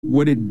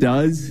what it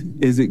does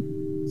is it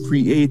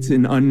creates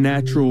an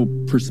unnatural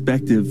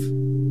perspective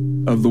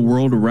of the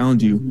world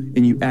around you,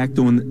 and you act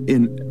on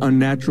an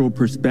unnatural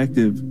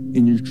perspective,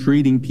 and you're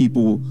treating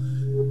people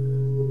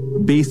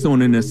based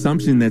on an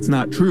assumption that's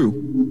not true.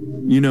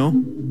 You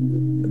know,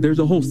 there's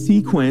a whole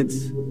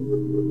sequence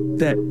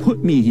that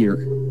put me here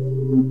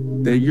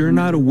that you're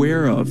not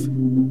aware of.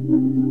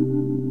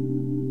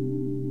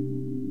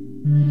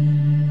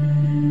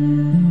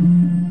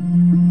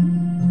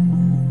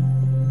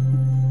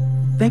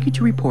 Thank you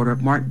to reporter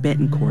Mark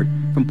Betancourt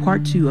from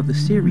part 2 of the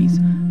series,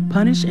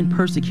 Punished and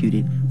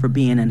Persecuted for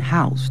Being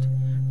Unhoused,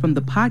 from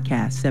the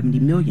podcast 70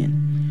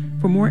 Million.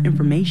 For more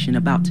information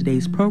about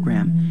today's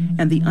program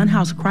and the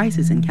unhoused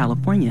crisis in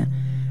California,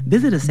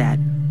 visit us at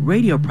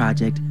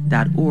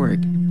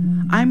radioproject.org.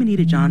 I'm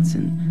Anita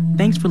Johnson.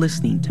 Thanks for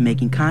listening to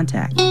Making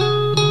Contact.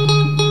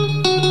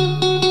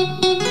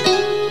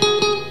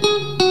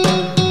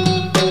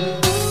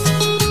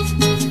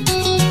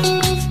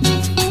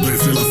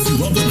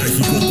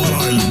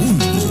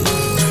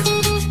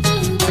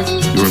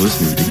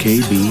 Listening to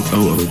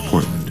KBOO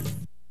Portland.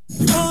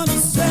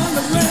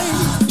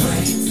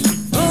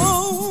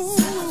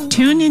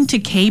 Tune into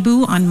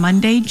KBOO on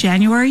Monday,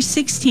 January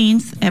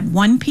 16th at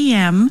 1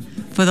 p.m.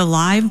 for the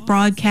live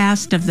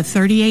broadcast of the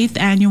 38th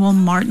Annual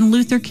Martin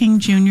Luther King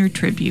Jr.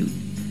 Tribute.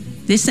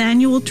 This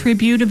annual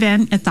tribute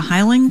event at the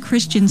Highland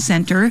Christian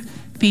Center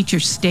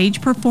features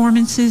stage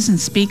performances and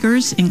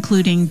speakers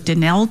including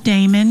Danelle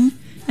Damon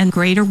and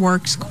Greater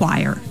Works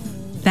Choir.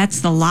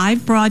 That's the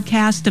live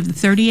broadcast of the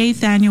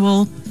 38th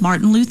Annual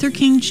Martin Luther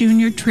King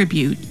Jr.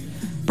 Tribute,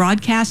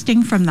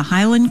 broadcasting from the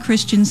Highland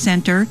Christian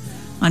Center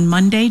on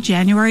Monday,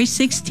 January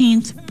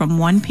 16th from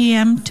 1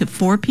 p.m. to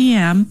 4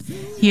 p.m.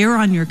 here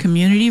on your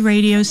community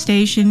radio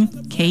station,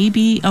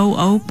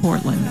 KBOO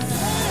Portland.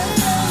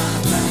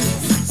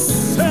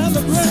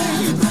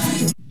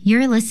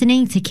 You're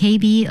listening to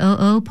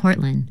KBOO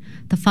Portland.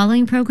 The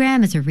following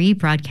program is a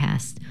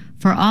rebroadcast.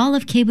 For all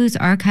of KBOO's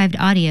archived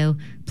audio,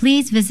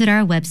 please visit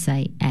our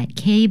website at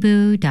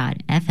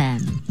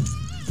kboo.fm.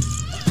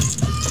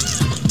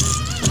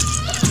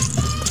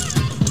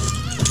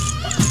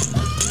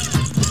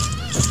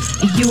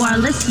 You are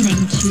listening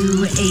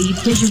to a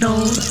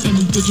digital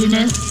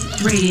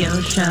indigenous radio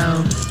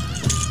show.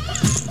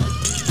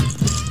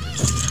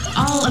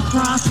 All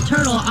across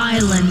Turtle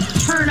Island,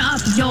 turn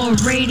up your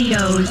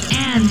radios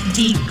and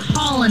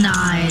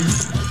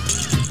decolonize.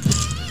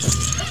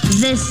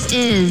 This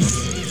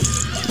is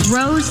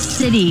Rose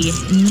City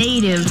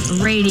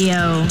Native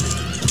Radio.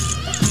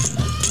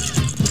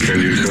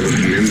 Can you tell us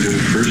in Indian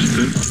first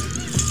then?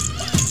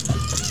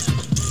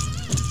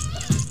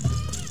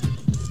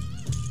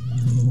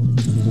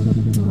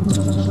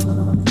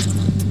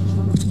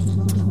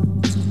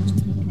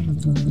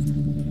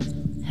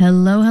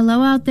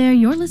 Hello out there.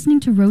 You're listening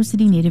to Rose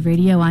City Native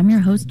Radio. I'm your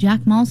host,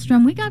 Jack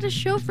Malmstrom. We got a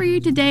show for you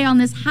today on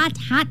this hot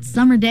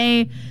summer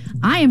day.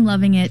 I am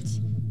loving it.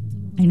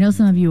 I know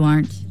some of you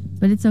aren't,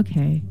 but it's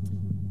okay.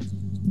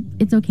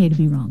 It's okay to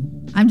be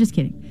wrong. I'm just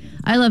kidding.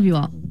 I love you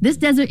all. This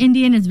desert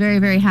Indian is very,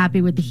 very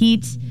happy with the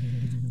heat.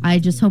 I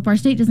just hope our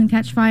state doesn't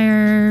catch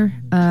fire.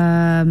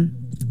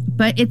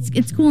 But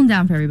it's cooling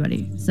down for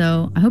everybody.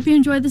 So I hope you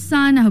enjoy the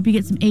sun. I hope you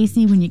get some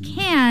AC when you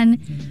can.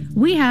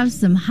 We have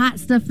some hot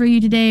stuff for you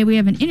today. We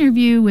have an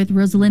interview with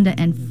Rosalinda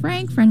and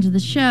Frank, friends of the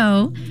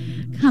show,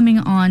 coming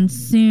on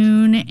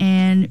soon.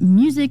 And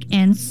music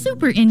and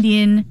Super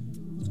Indian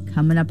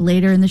coming up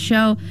later in the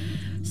show.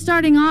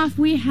 Starting off,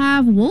 we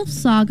have Wolf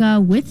Saga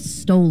with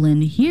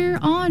Stolen here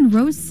on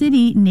Rose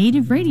City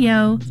Native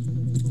Radio.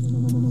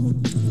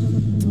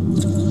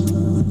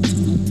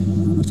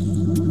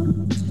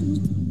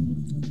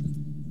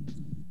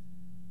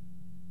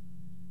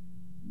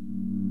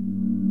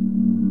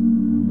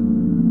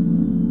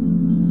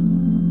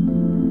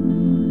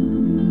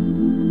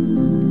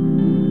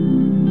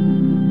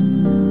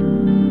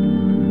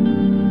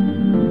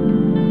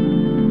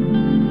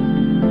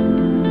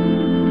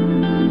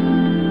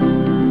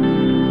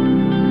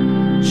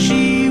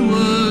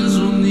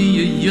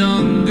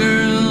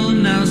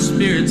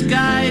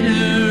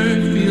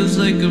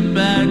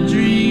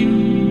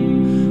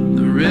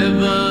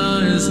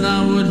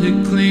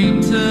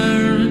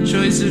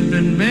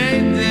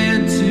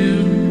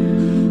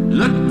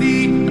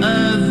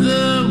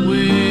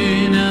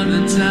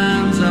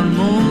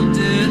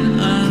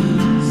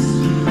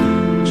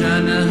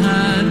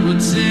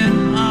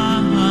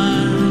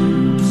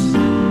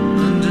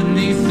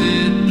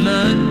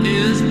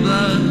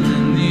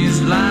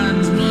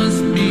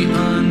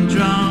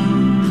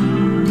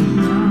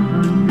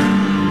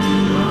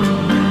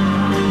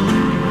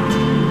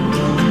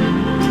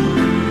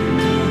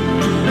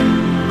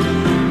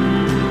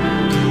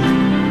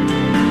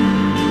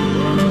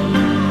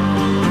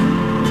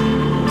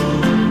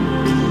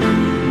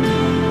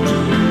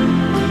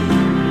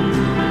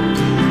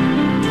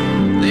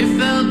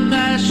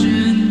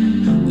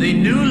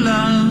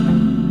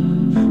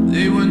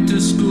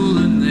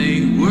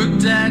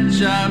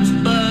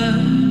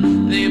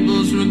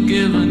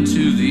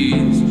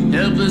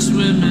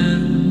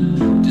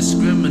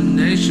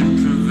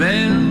 Temptation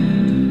prevailed.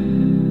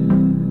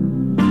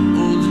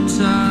 All the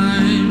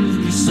times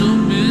we so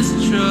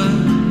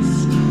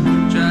mistrust,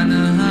 trying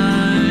to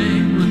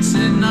hide what's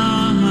in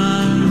our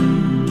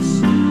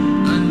hearts.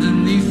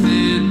 Underneath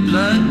it,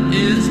 blood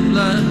is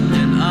blood,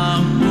 and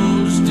our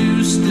wounds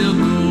do still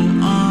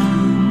go on.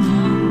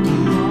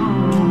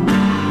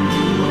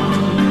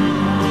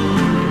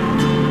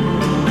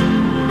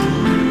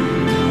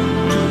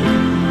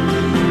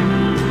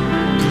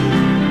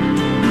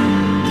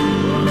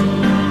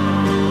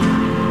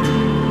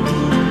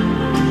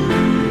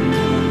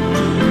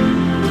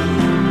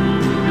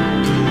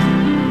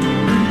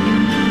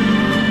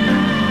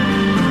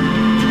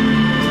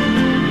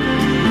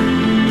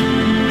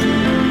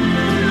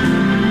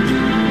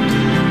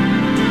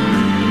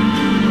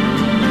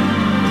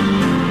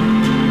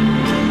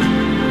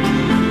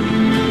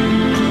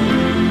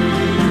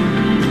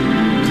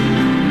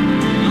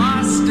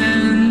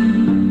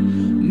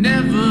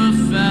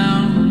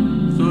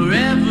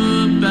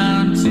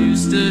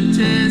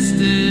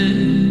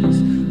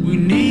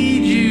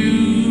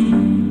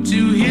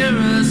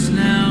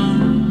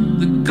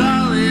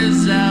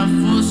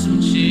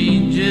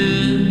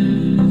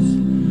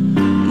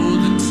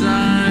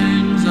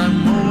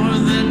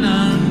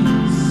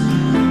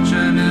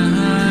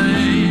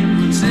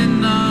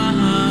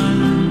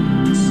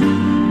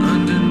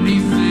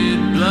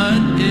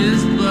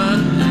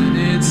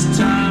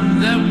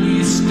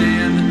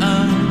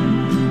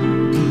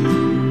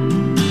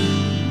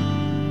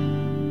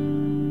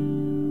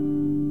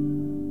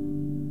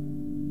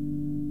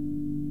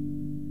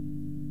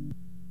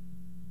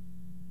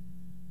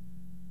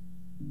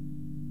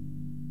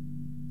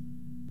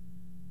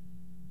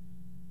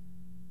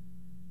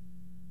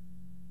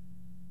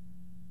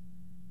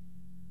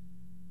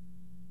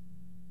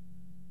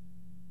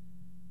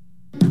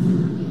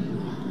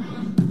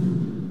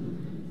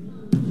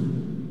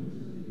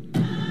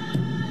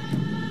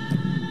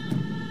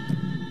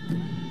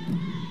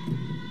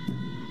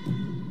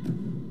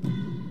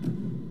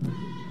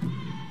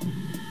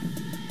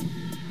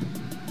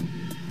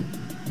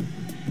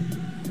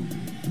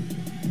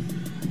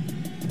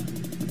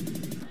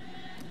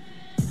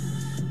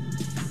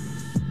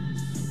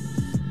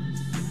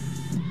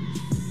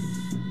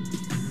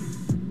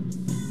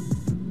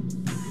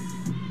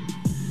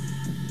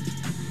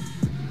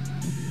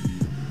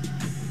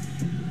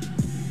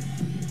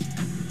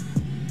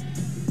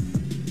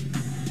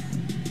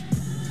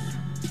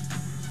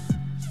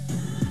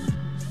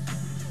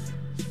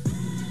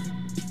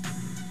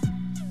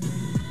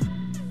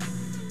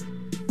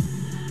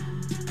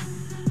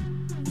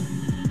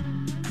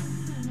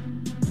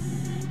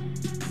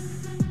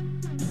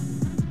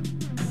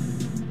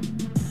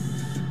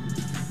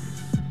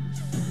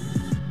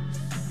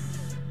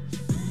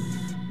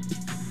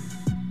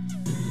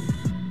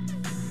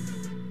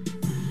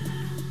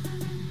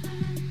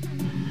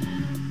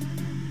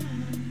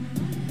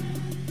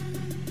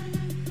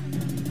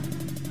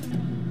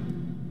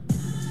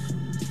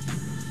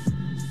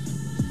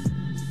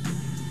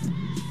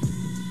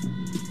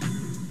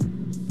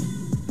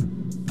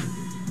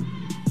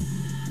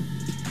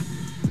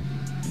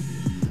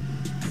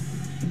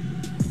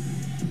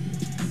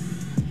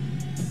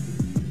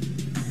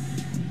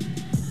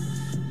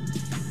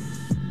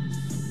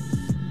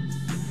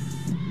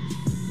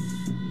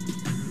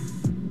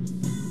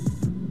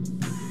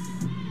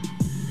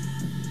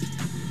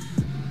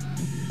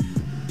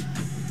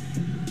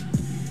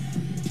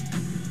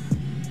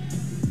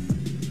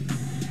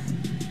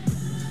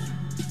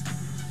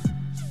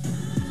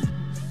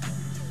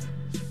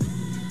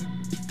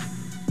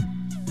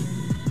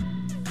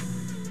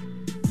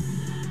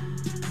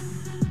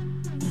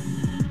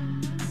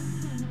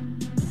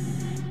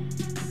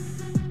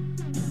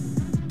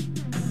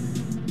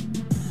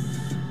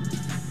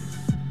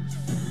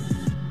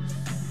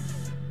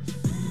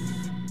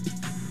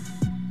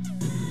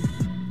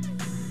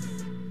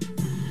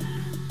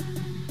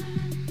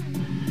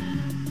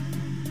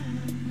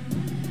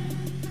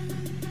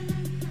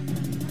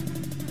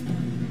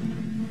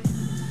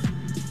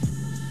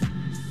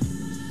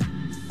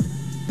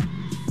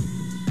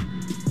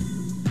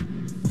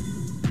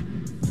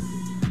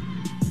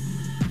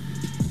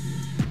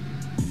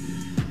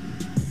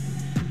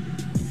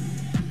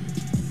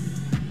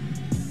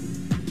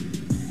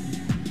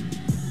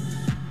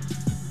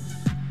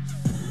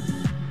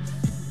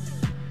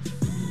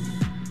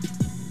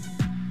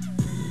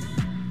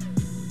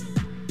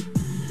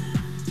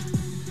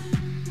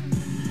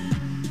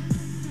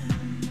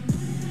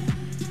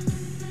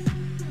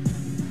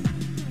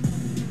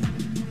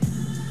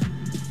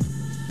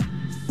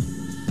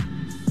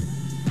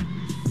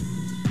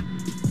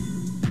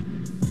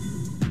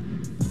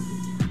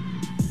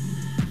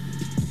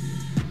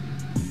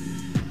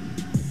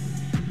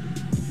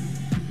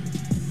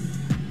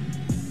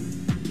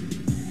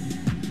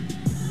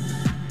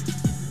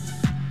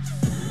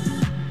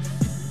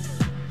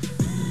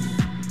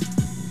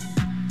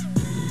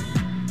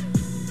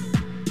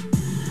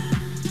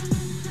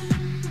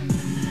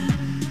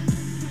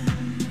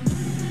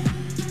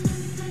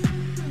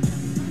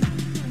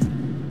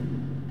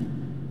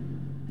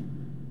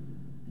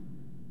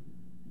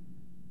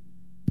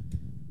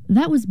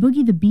 That was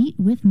Boogie the Beat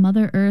with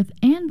Mother Earth,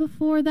 and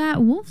before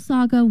that, Wolf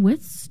Saga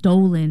with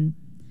Stolen.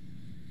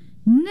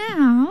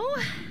 Now,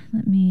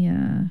 let me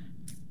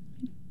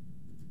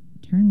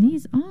turn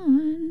these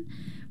on.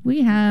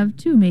 We have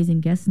two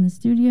amazing guests in the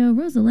studio,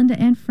 Rosalinda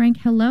and Frank.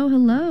 Hello,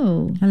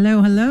 hello.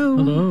 Hello, hello.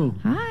 Hello.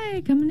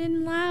 Hi, coming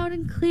in loud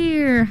and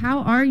clear.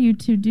 How are you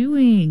two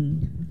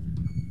doing?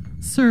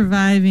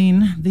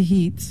 Surviving the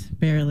heat,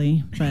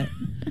 barely, but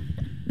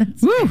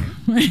woo!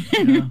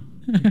 Yeah.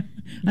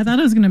 I thought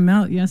it was going to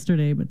melt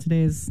yesterday, but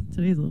today's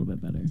a little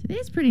bit better.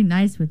 Today's pretty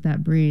nice with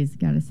that breeze,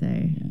 gotta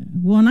say. Yeah.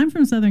 Well, and I'm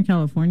from Southern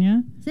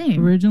California.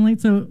 Same. Originally,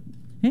 so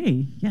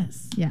hey,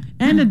 yes. Yeah.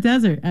 And a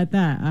desert at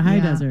that, a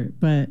high desert.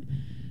 But,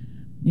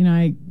 you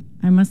know,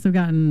 I must have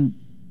gotten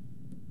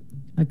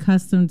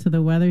accustomed to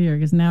the weather here,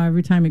 because now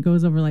every time it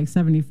goes over like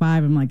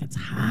 75, I'm like, it's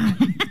hot.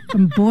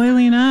 I'm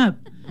boiling up.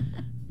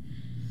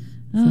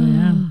 So,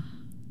 yeah.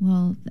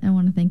 Well, I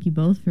want to thank you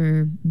both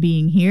for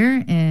being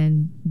here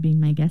and being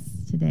my guests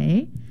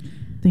today.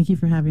 Thank you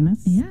for having us.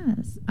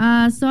 Yes.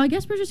 So I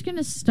guess we're just going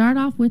to start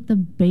off with the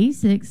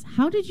basics.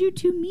 How did you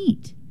two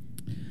meet?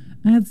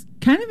 It's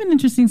kind of an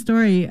interesting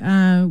story.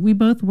 We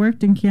both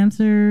worked in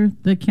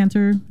the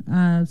cancer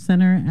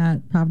center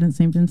at Providence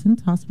St.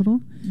 Vincent Hospital.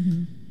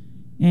 Mm-hmm.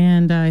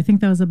 And I think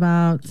that was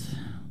about,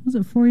 was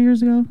it 4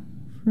 years ago,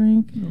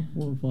 Frank?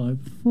 4 or 5.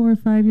 4 or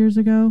 5 years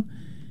ago.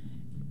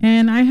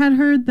 And I had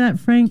heard that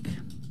Frank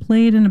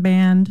played in a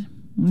band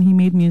when he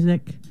made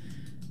music.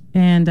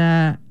 And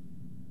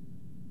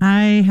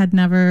I had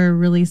never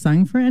really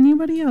sung for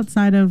anybody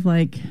outside of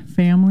like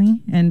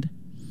family and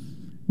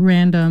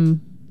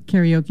random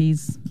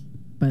karaoke's,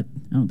 but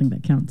I don't think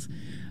that counts.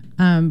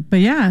 But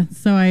yeah,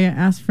 so I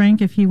asked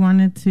Frank if he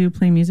wanted to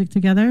play music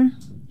together.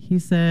 He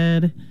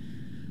said,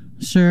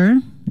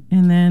 sure.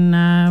 And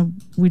then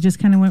we just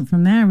kind of went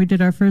from there. We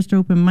did our first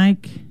open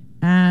mic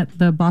at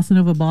the Bossa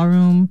Nova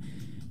Ballroom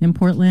in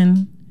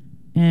Portland,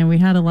 and we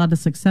had a lot of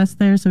success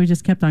there, so we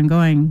just kept on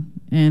going.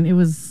 And it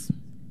was,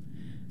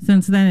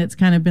 since then, it's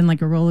kind of been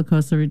like a roller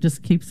coaster. It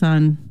just keeps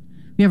on,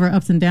 we have our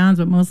ups and downs,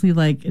 but mostly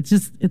like,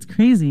 it's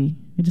crazy.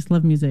 I just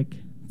love music.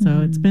 So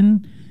it's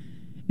been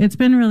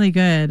really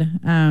good.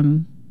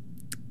 And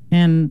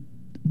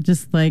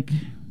just like,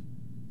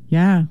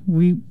 yeah,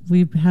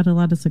 we've had a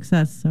lot of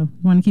success, so we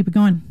want to keep it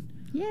going.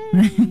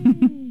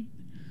 Yay!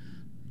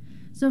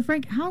 So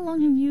Frank, how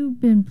long have you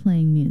been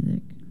playing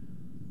music?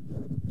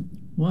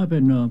 Well, I've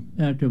been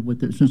active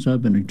with it since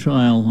I've been a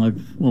child.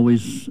 I've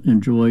always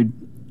enjoyed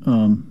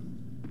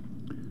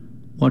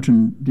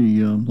watching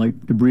the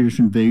like the British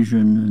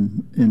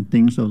invasion and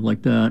things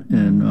like that,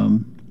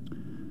 and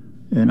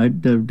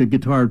the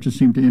guitar just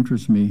seemed to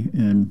interest me,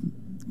 and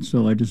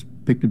so I just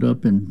picked it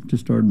up and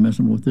just started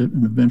messing with it,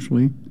 and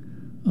eventually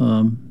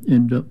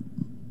ended up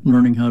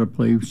learning how to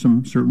play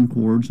some certain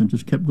chords and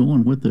just kept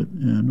going with it.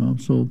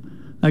 And so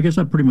I guess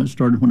I pretty much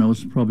started when I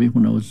was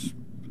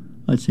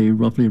I'd say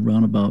roughly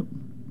around about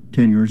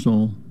 10 years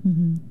old,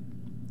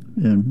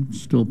 and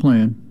still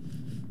playing.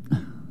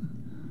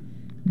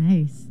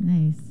 Nice.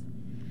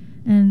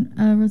 And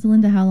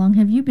Rosalinda, how long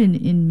have you been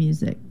in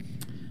music?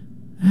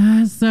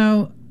 I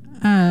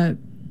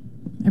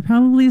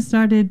probably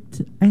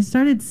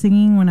started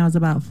singing when I was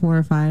about 4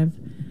 or 5,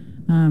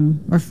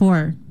 or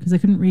 4, because I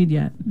couldn't read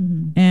yet.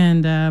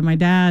 And my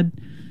dad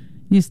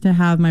used to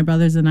have my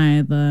brothers and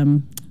I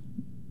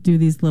do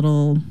these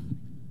little,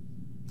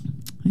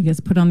 I guess,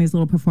 put on these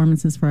little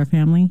performances for our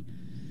family.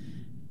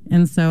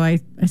 And so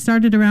I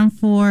started around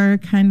 4,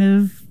 kind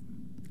of.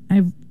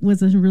 I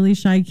was a really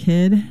shy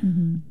kid.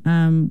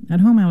 At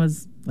home I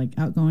was like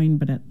outgoing,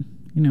 but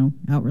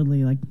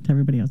outwardly like to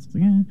everybody else.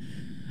 Like,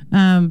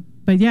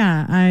 but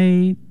yeah,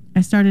 I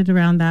started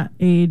around that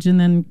age, and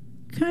then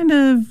kind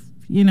of,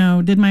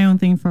 did my own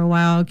thing for a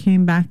while,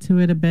 came back to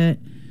it a bit.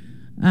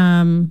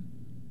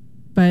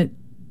 But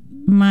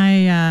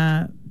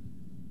my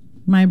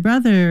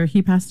brother,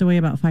 he passed away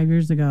about 5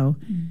 years ago.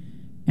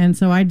 And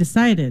so I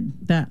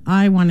decided that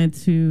I wanted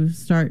to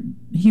start,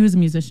 he was a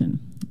musician,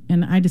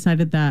 and I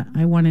decided that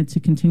I wanted to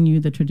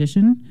continue the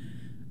tradition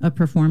of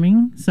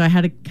performing. So I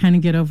had to kind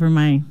of get over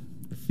my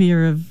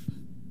fear of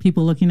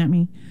people looking at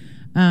me.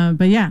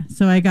 But yeah,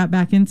 so I got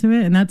back into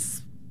it, and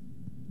that's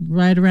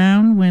right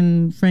around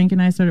when Frank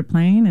and I started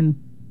playing,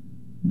 and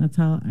that's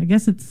how, I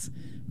guess it's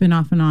been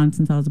off and on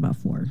since I was about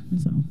 4.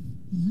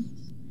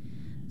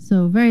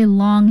 So very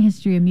long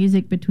history of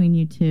music between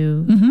you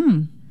two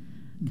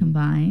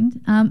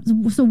combined.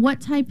 So what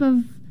type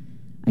of,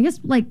 I guess,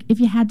 like, if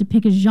you had to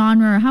pick a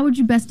genre, how would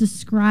you best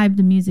describe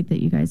the music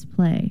that you guys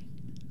play?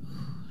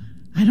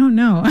 I don't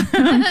know.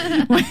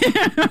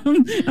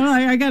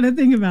 I got to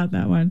think about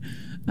that one.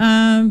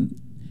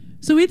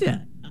 So we did.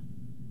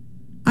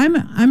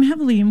 I'm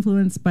heavily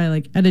influenced by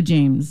like Etta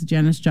James,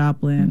 Janis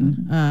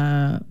Joplin,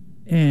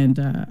 and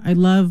I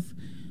love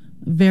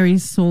very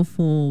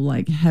soulful,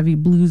 like heavy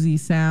bluesy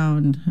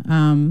sound.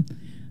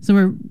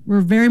 So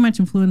we're very much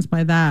influenced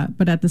by that,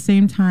 but at the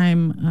same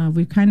time,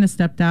 we've kind of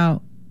stepped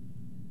out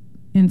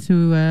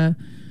a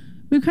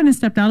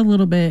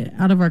little bit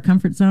out of our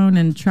comfort zone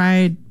and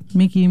tried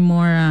making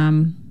more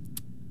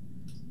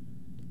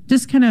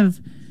just kind of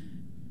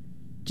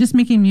just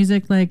making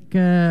music like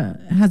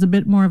has a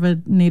bit more of a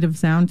native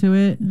sound to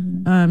it.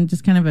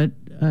 Just kind of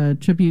a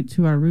tribute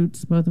to our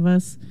roots, both of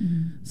us.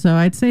 So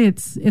I'd say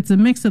it's a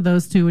mix of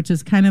those two, which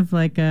is kind of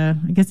like I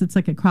guess it's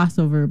like a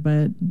crossover,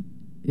 but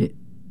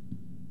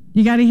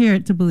you got to hear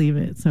it to believe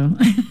it. So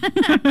yeah,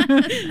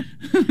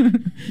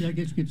 I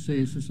guess you could say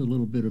it's just a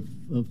little bit of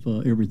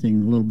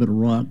everything, a little bit of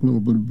rock, a little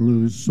bit of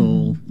blues,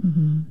 soul,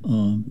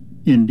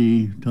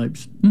 indie type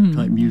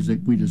music.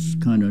 We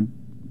just kind of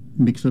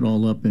mix it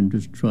all up and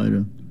just try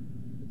to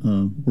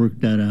work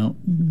that out.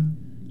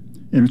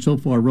 And so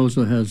far,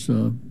 Rosa has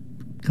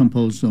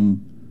composed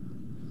some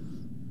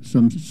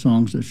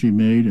songs that she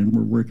made, and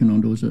we're working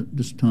on those at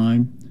this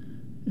time,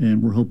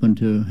 and we're hoping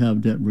to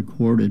have that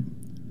recorded.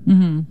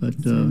 But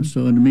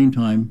so in the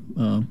meantime,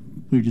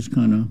 we just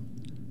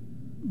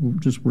we're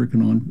just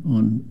working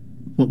on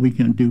what we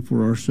can do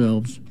for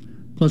ourselves.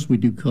 Plus, we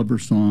do cover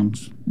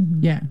songs.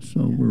 Yeah.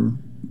 So we're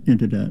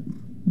into that.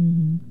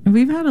 And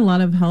we've had a lot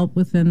of help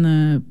within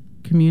the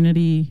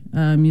community,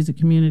 music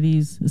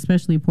communities,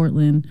 especially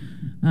Portland,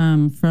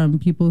 from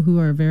people who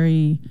are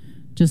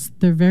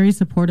they're very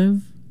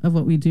supportive of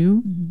what we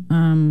do.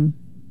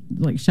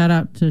 Like shout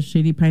out to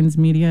Shady Pines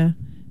Media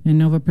and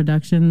Nova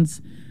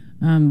Productions.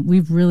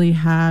 We've really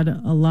had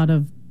a lot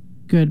of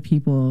good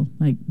people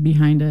like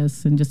behind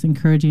us and just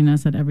encouraging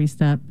us at every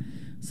step.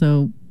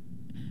 So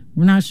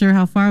we're not sure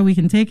how far we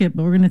can take it,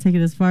 but we're going to take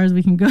it as far as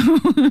we can go.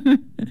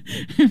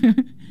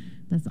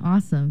 That's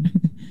awesome.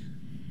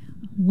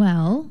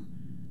 Well,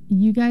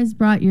 you guys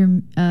brought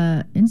your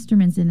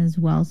instruments in as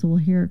well, so we'll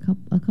hear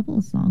a couple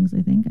of songs,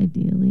 I think,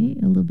 ideally,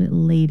 a little bit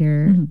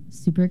later.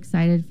 Super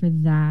excited for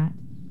that.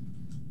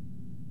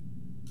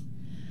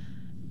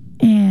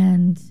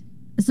 And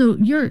so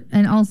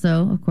and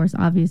also, of course,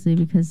 obviously,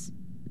 because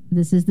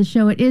this is the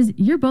show,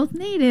 you're both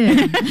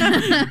native.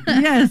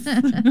 Yes.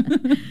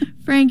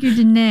 Frank, you're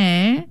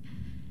Danae.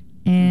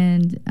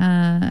 And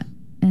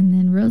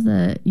then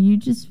Rosa, you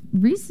just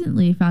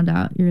recently found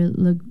out you're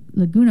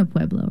Laguna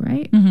Pueblo,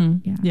 right?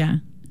 Yeah.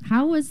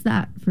 How was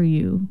that for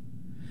you?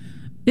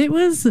 It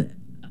was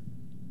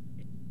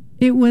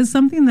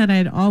something that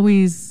I'd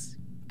always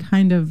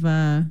kind of,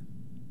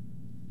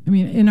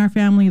 in our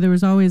family, there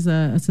was always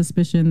a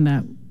suspicion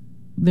that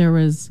there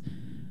was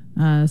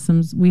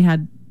we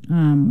had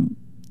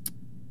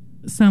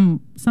some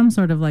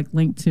sort of like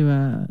link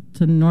to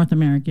North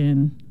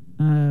American,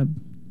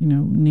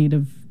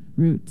 native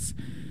roots,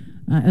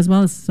 as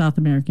well as South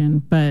American,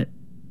 but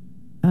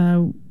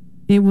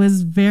it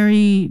was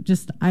very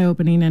just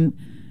eye-opening, and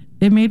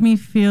it made me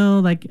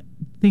feel like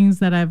things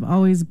that I've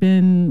always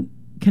been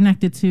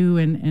connected to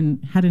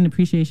and had an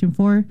appreciation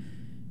for.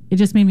 It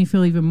just made me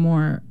feel even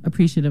more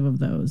appreciative of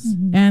those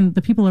and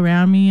the people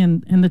around me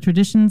and the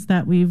traditions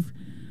that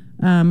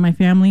my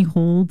family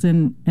holds,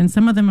 and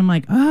some of them I'm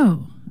like,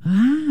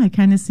 I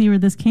kind of see where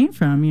this came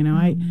from.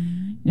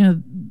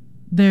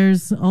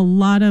 There's a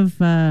lot of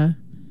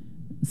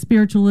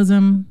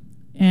spiritualism,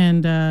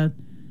 and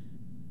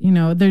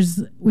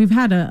we've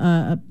had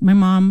my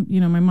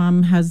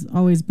mom has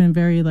always been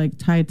very like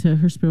tied to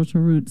her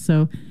spiritual roots,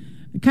 so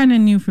I kind of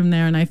knew from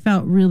there, and I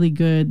felt really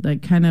good,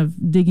 like kind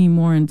of digging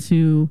more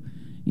into,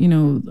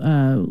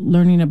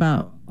 learning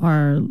about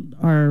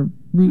our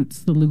roots,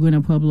 the Laguna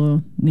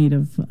Pueblo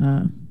native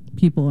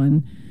people,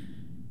 and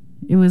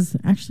it was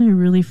actually a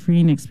really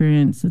freeing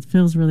experience. It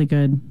feels really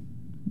good,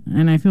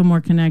 and I feel more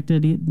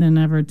connected than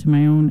ever to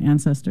my own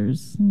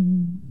ancestors.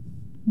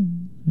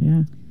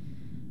 Yeah.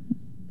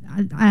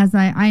 As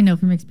I know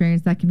from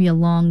experience, that can be a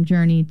long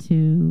journey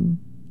to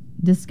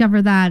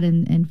discover that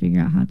and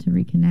figure out how to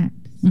reconnect.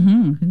 So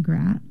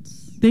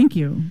congrats. Thank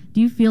you.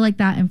 Do you feel like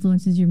that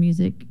influences your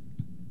music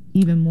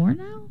even more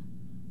now?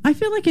 I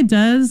feel like it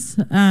does.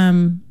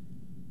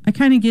 I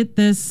kind of get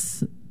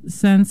this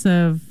sense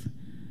of,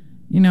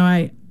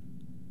 I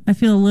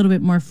feel a little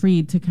bit more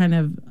free to kind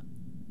of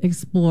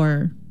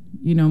explore,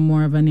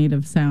 more of a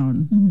native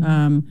sound.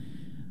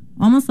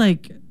 Almost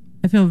like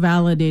I feel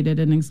validated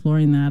in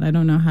exploring that. I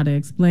don't know how to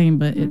explain,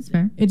 but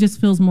it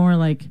just feels more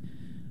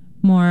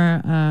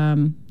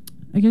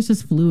I guess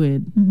just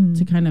fluid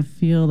to kind of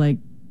feel like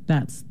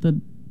that's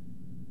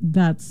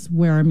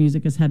where our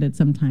music is headed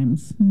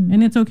sometimes,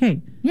 and it's okay.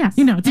 Yes,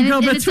 to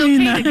go between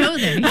to go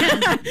there.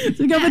 Yes.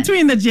 To go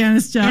between the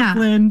Janis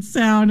Joplin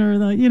sound or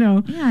the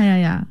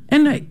Yeah.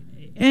 And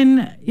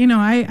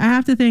I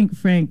have to thank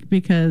Frank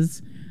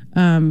because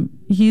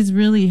he's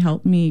really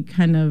helped me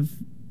kind of.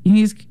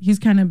 He's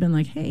kind of been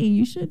like, hey,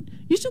 you should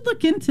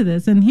look into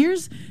this, and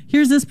here's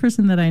this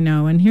person that I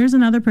know, and here's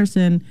another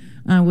person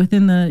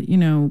within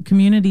the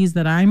communities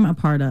that I'm a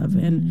part of,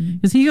 and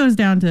because he goes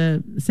down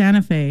to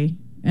Santa Fe,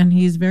 and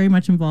he's very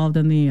much involved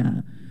in the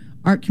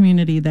art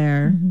community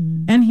there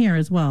and here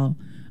as well,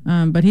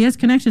 but he has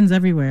connections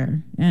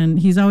everywhere, and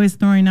he's always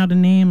throwing out a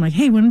name like,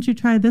 hey, why don't you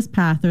try this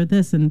path or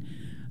this, and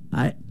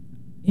I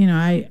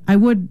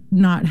would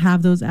not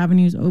have those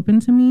avenues open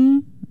to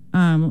me.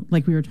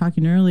 Like we were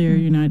talking earlier,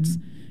 it's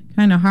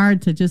kind of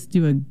hard to just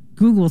do a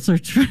Google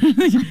search for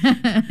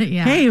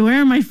Yeah. hey, where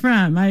am I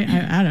from? I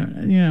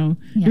don't, Yeah.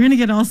 you're going to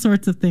get all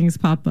sorts of things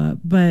pop up.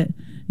 But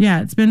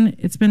yeah, it's been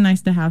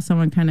nice to have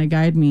someone kind of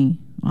guide me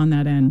on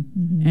that end.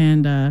 Mm-hmm.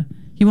 And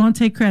he won't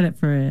take credit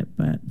for it,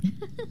 but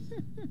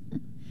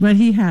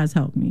he has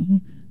helped me.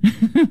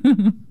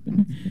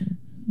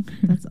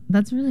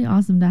 That's really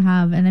awesome to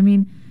have. And I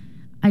mean,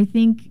 I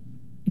think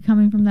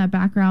coming from that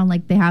background,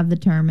 like they have the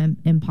term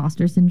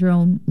imposter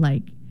syndrome,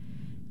 like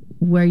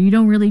where you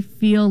don't really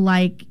feel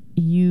like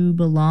you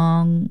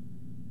belong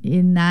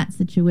in that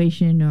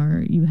situation,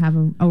 or you have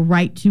a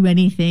right to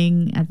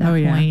anything at that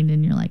point,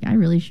 and you're like, I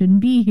really shouldn't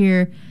be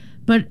here.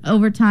 But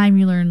over time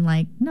you learn,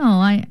 like, no,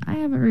 I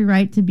have every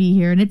right to be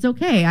here, and it's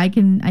okay. I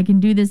can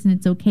do this, and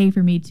it's okay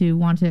for me to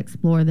want to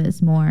explore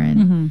this more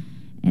and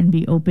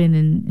be open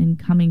and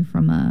coming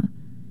from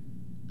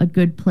a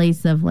good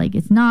place of, like,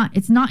 it's not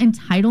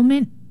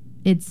entitlement.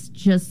 It's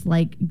just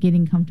like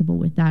getting comfortable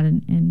with that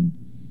and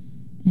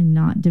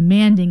not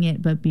demanding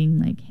it, but being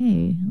like,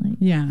 hey, like,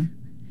 yeah.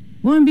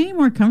 Well, I'm being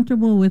more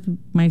comfortable with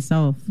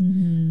myself.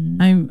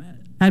 Mm-hmm.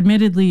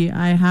 Admittedly,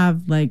 I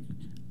have, like,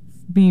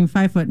 being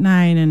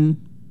 5'9", and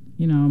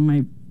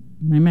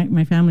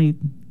my family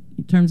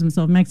terms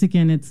themselves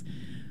Mexican.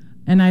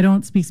 And I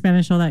don't speak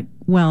Spanish all that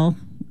well.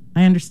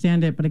 I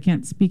understand it, but I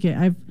can't speak it.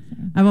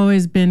 I've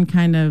always been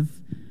kind of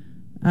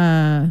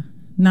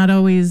not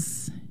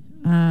always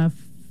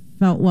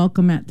felt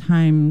welcome at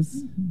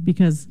times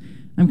because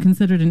I'm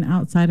considered an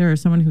outsider or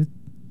someone who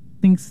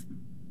thinks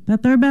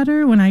that they're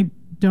better when I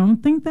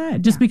don't think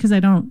that, just because I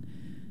don't,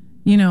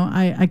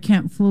 I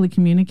can't fully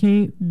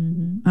communicate.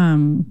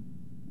 Mm-hmm.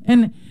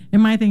 And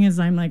my thing is,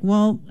 I'm like,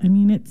 well, I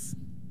mean,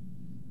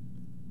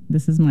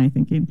 this is my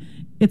thinking.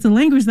 It's a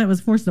language that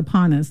was forced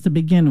upon us to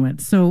begin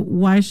with. So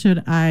why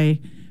should I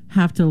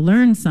have to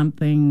learn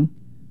something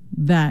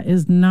that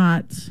was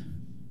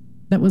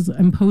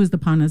imposed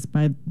upon us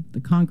by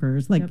the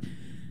conquerors? Like,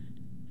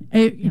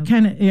 it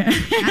kind of, yeah.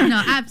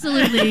 No,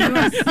 absolutely. You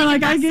are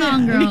singing that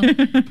song, girl.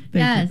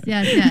 Yes.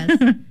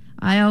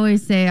 I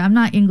always say, I'm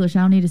not English.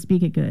 I don't need to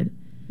speak it good.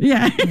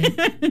 Yeah.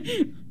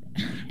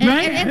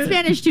 And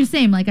Spanish too,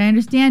 same. Like, I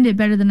understand it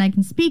better than I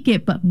can speak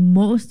it, but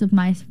most of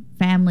my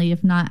family,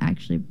 if not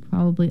actually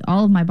probably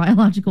all of my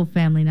biological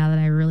family, now that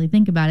I really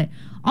think about it,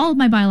 all of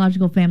my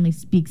biological family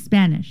speaks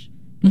Spanish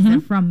because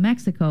they're from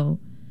Mexico.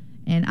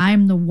 And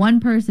I'm the one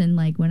person,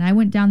 like, when I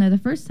went down there the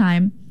first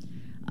time,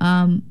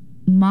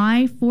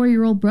 my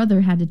 4-year-old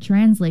brother had to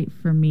translate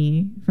for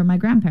me for my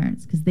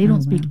grandparents because they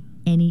don't speak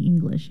any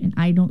English and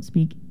I don't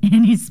speak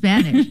any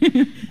Spanish.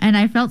 And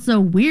I felt so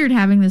weird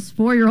having this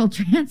 4-year-old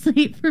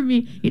translate for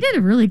me. He did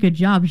a really good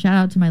job. Shout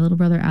out to my little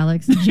brother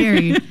Alex and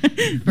Jerry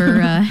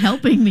for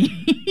helping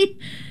me.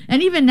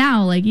 And even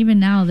now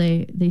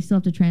they still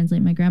have to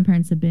translate. My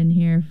grandparents have been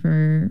here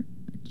for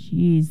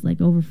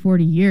like over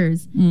 40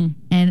 years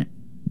and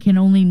can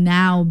only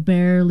now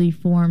barely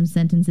form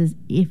sentences,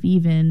 if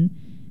even.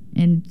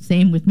 And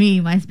same with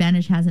me, my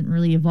Spanish hasn't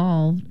really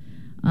evolved.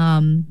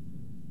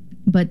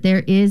 But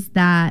there is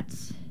that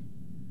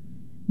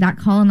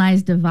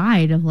colonized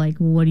divide of, like,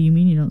 well, what do you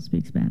mean you don't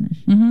speak Spanish?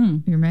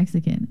 Mm-hmm. You're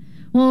Mexican.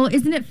 Well,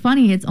 isn't it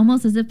funny? It's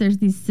almost as if there's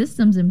these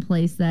systems in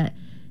place that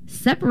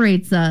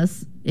separates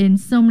us in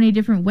so many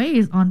different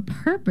ways on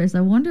purpose.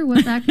 I wonder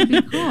what that could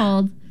be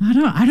called.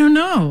 I don't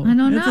know.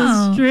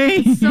 It's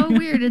strange. It's so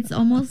weird. It's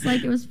almost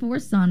like it was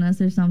forced on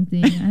us or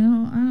something. I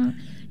don't.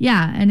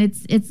 Yeah, and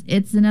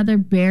it's another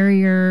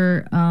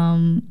barrier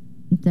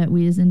that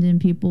we as Indian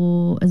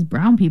people, as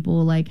brown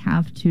people, like,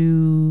 have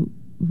to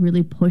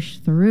really push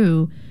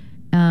through,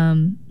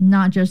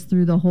 not just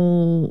through the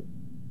whole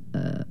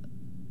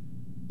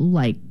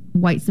like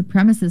white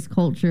supremacist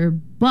culture,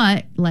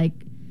 but like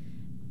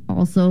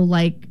also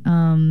like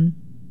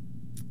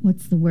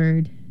what's the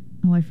word?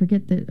 Oh, I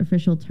forget the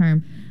official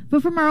term.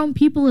 But from our own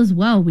people as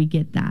well, we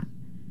get that.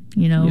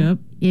 Yep.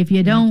 If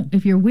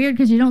you're weird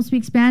because you don't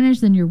speak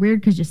Spanish, then you're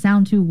weird because you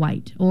sound too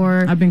white.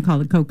 Or I've been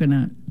called a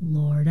coconut.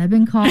 Lord, I've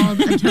been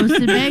called a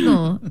toasted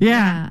bagel.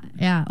 Yeah.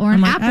 Or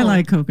an apple. I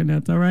like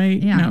coconuts, all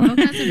right? Yeah, no.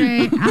 Coconuts are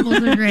great.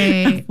 Apples are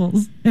great.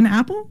 Apples. An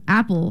apple?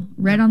 Apple.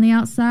 Red on the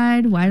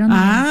outside, white on the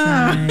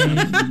inside.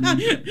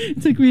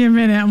 It took me a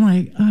minute. I'm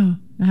like, oh,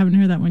 I haven't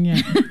heard that one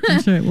yet.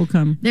 I'm sure it will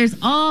come. There's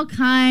all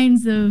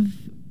kinds of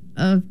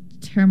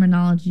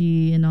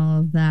terminology and all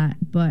of that,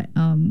 but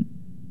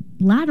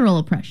lateral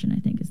oppression, I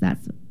think, is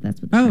that's what.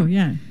 Oh,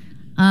 yeah.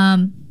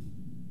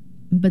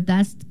 But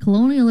that's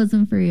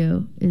colonialism for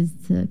you, is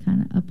to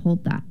kind of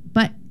uphold that.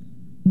 But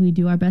we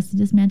do our best to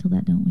dismantle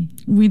that, don't we?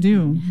 We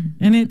do.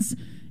 And it's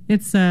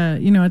it's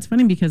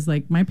funny because,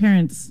 like, my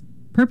parents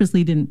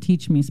purposely didn't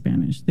teach me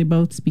Spanish. They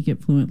both speak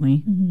it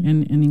fluently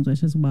and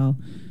English as well.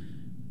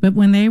 But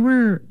when they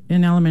were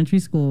in elementary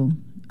school,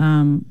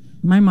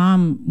 my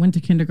mom went to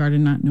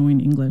kindergarten not knowing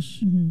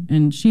English,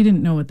 and she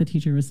didn't know what the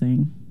teacher was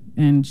saying.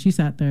 And she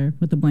sat there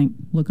with a blank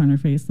look on her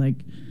face,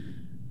 like,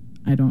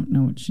 I don't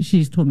know what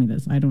she's told me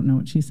this. I don't know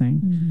what she's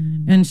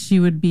saying. And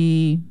she would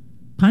be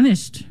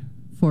punished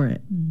for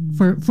it,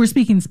 for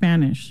speaking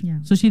Spanish. Yeah.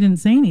 So she didn't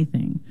say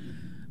anything.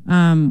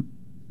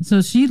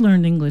 so she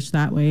learned English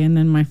that way. And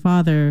then my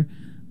father,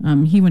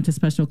 he went to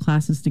special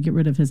classes to get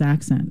rid of his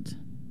accent.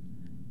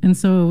 And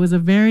so it was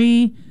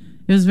very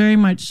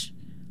much,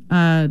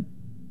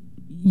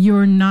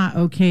 you're not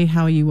okay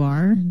how you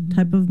are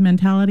type of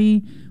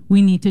mentality.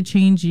 We need to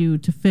change you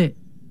to fit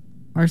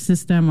our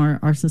system or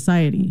our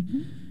society.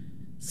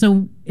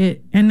 So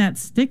and that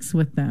sticks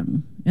with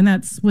them, and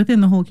that's within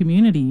the whole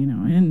community, you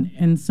know.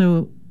 And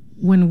so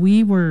when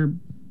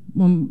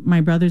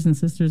my brothers and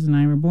sisters and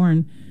I were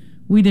born,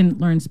 we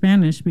didn't learn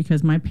Spanish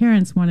because my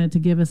parents wanted to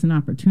give us an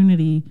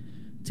opportunity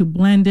to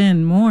blend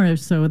in more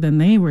so than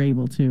they were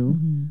able to.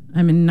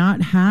 I mean,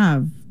 not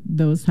have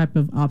those type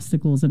of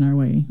obstacles in our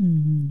way.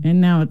 And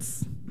now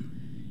it's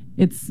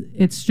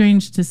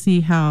strange to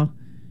see how,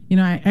 you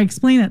know, I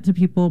explain that to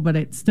people, but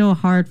it's still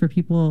hard for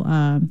people,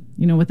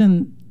 you know,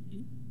 within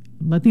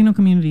Latino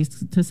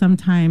communities to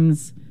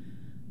sometimes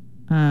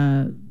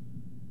kind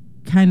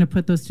of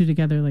put those two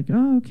together, like,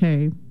 oh,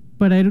 okay.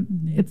 But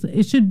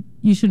you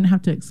shouldn't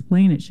have to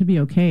explain. It should be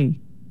okay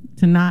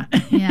to not.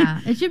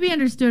 Yeah, it should be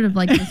understood of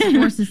like this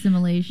forced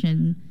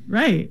assimilation.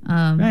 Right.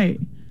 Right.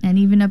 And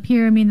even up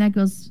here, I mean,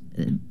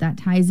 that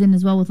ties in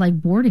as well with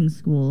like boarding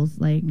schools.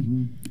 Like,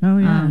 oh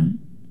yeah,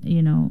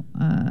 you know,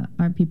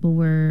 our people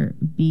were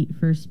beat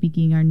for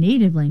speaking our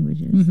native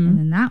languages, and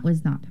then that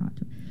was not taught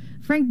to.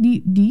 Frank,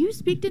 do you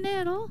speak Dene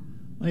at all?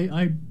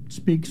 I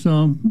speak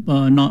some,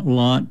 not a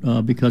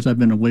lot, because I've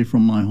been away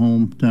from my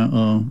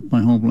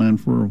homeland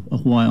for a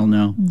while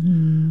now.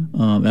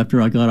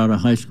 After I got out of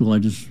high school, I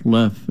just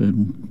left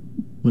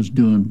and was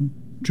doing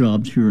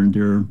jobs here and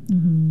there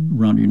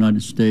around the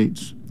United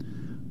States.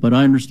 But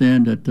I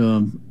understand that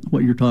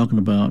what you're talking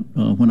about.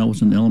 When I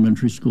was in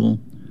elementary school,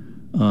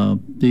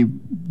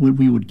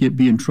 we would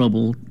be in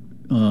trouble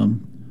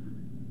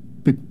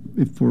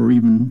for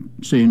even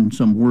saying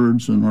some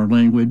words in our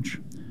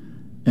language.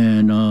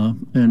 And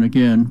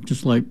again,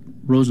 just like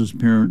Rosa's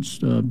parents,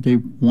 they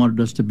wanted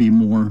us to be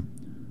more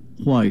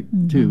white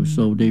too.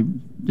 So they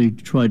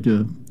tried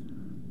to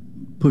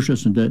push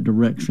us in that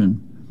direction.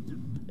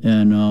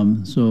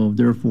 And so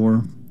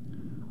therefore,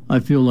 I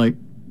feel like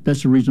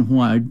that's the reason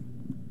why I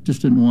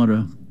just didn't want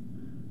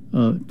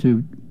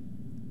to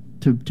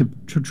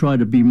try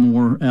to be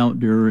more out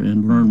there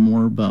and learn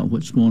more about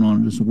what's going on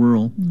in this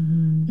world.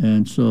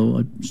 And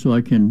so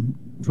I can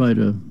try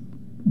to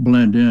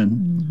blend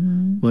in.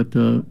 But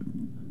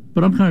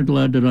I'm kind of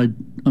glad that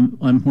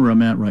I'm where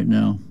I'm at right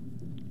now.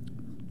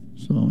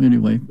 So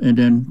anyway, and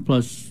then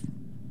plus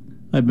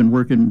I've been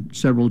working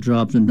several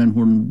jobs, and then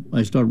when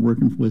I started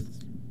working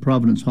with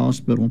Providence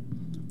Hospital,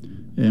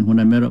 and when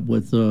I met up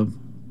with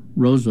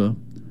Rosa,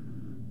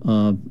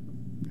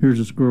 here's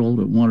this girl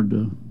that wanted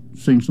to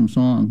sing some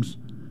songs,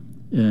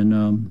 and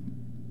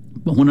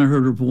but when I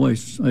heard her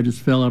voice, I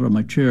just fell out of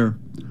my chair,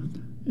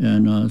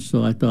 and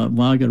so I thought,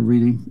 well, I got to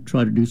really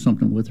try to do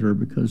something with her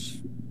because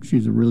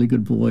she's a really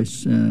good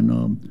voice,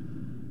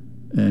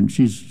 and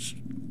she's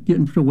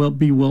getting to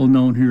be well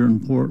known here in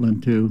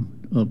Portland too,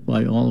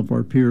 by all of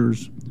our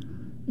peers,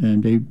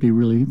 and they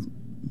really,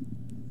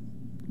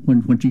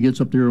 when she gets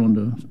up there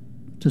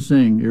to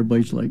sing,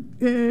 everybody's like,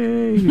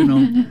 "Hey!" You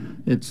know,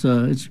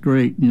 it's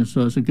great. You know,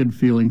 so it's a good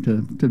feeling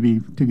to be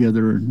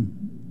together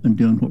and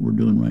doing what we're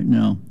doing right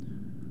now.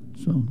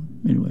 So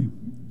anyway.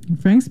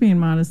 Frank's being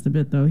modest a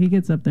bit though. He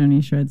gets up there and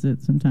he shreds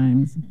it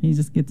sometimes. He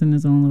just gets in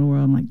his own little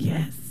world. I'm like,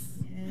 yes.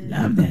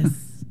 Love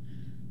this.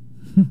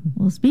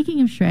 Well, speaking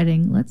of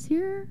shredding, let's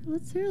hear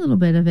a little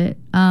bit of it.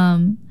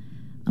 I'm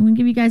gonna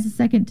give you guys a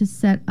second to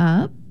set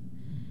up,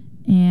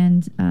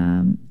 and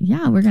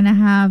we're gonna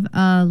have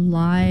a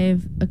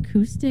live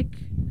acoustic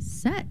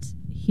set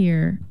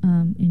here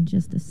in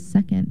just a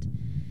second.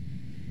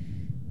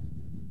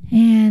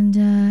 And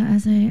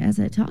as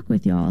I talk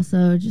with y'all,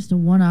 so just a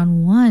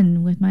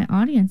one-on-one with my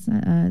audience.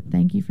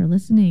 Thank you for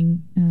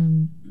listening.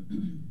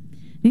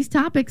 These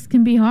topics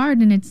can be hard,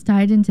 and it's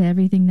tied into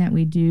everything that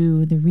we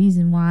do. The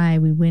reason why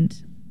we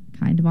went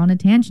kind of on a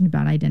tangent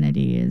about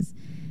identity is,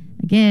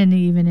 again,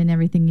 even in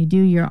everything you do,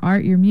 your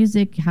art, your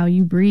music, how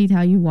you breathe,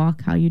 how you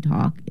walk, how you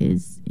talk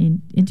is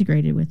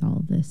integrated with all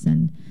of this.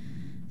 And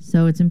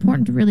so it's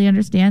important to really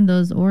understand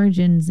those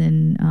origins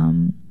and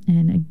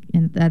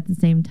at the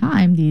same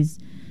time, these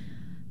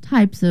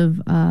types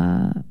of,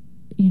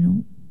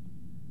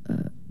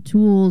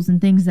 tools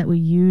and things that we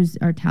use,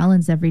 our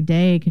talents every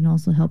day, can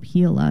also help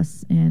heal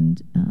us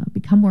and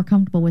become more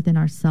comfortable within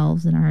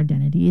ourselves and our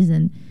identities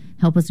and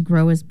help us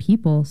grow as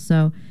people.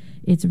 So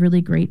it's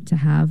really great to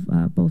have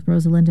both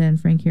Rosalinda and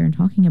Frank here and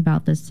talking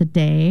about this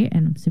today,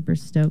 and I'm super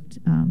stoked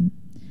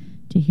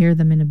to hear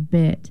them in a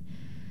bit.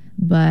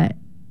 But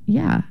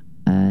yeah,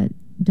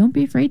 don't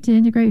be afraid to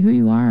integrate who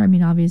you are. I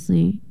mean,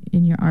 obviously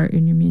in your art,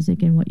 in your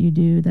music, and what you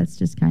do, that's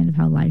just kind of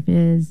how life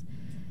is.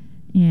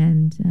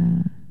 And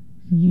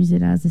use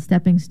it as a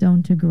stepping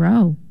stone to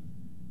grow.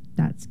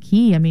 That's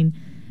key. I mean,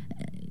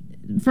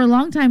 for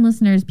long-time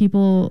listeners,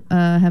 people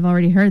have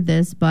already heard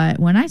this, but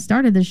when I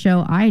started the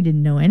show, I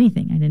didn't know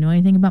anything. I didn't know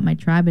anything about my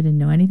tribe. I didn't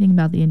know anything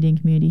about the Indian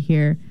community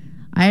here.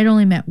 I had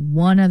only met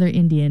one other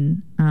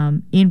Indian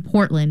in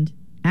Portland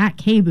at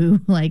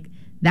KBOO. Like,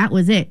 that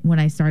was it when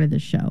I started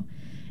this show.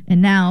 And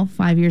now,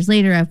 5 years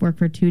later, I've worked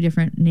for 2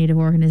 different Native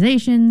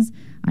organizations.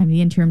 I'm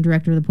the interim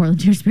director of the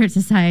Portland Two-Spirit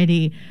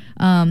Society.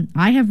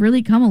 I have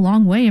really come a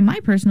long way in my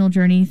personal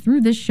journey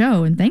through this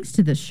show, and thanks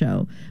to this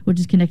show, which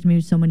has connected me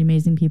with so many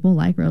amazing people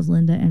like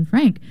Rosalinda and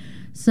Frank.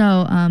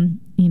 So,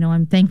 you know,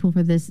 I'm thankful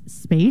for this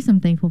space. I'm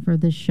thankful for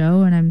this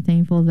show, and I'm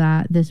thankful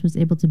that this was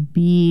able to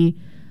be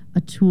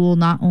a tool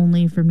not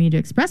only for me to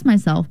express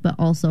myself, but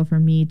also for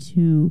me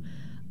to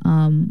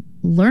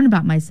learn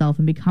about myself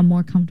and become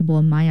more comfortable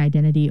in my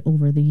identity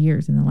over the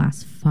years, in the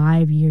last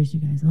 5 years, you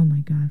guys. Oh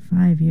my God,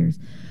 5 years.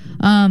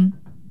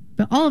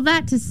 But all of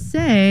that to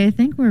say, I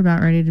think we're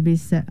about ready to be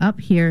set up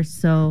here.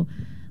 So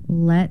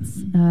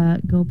let's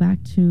go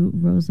back to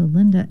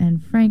Rosalinda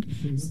and Frank.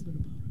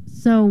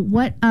 So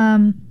what,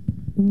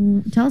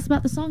 tell us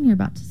about the song you're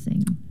about to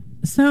sing.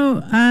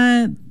 So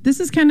this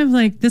is kind of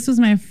like, this was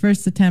my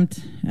first attempt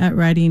at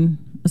writing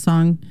a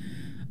song.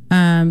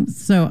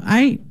 So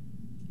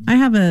I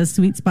have a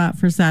sweet spot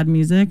for sad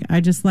music.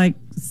 I just like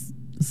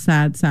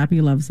sad, sappy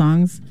love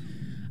songs,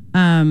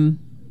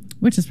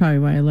 which is probably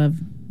why I love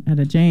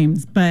Etta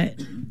James.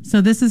 But so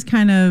this is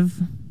kind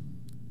of,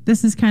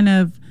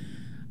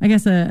 I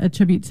guess, a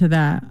tribute to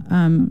that.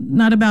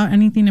 Not about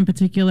anything in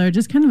particular,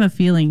 just kind of a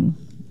feeling.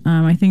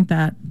 I think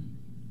that,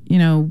 you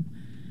know,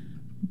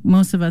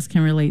 most of us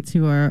can relate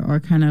to,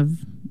 or kind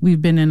of,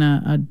 we've been in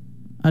a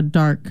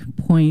dark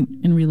point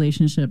in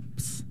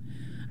relationships.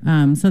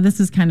 So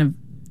this is kind of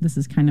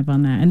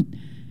on that,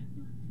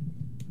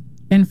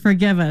 and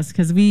forgive us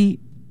because we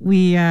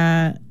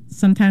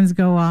sometimes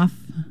go off.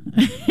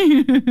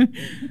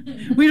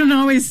 We don't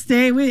always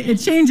stay. It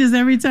changes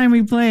every time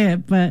we play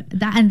it, but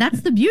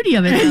that's the beauty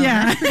of it.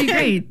 Yeah, that's pretty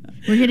great.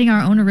 We're getting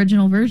our own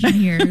original version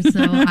here,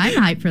 so I'm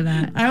hyped for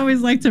that. I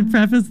always like to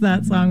preface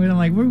that song with, I'm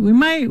like,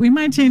 we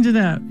might change it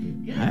up.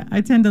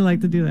 I tend to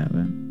like to do that,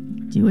 but.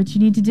 Do what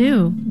you need to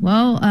do.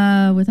 Well,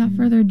 without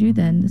further ado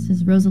then, this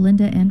is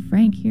Rosalinda and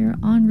Frank here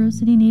on Rose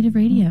City Native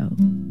Radio.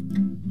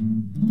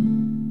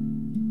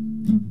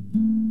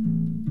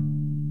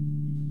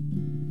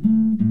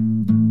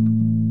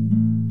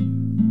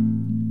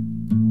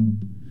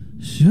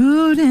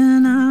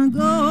 Shouldn't I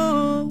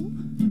go?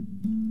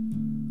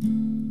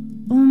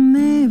 Or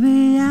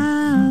maybe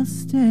I'll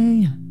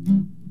stay.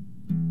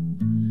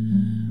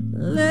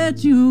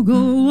 Let you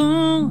go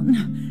on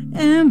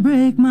and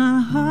break my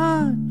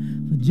heart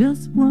for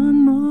just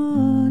one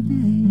more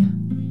day.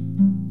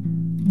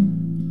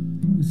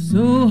 It's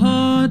so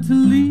hard to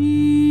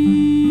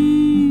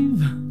leave,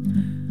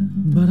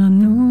 but I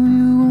know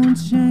you won't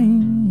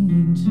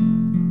change.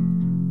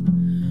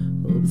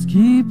 What's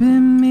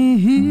keeping me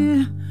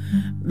here,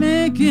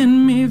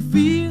 making me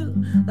feel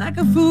like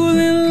a fool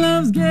in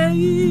love's game?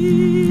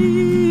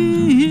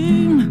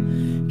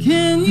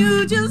 Can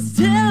you just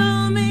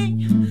tell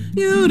me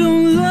you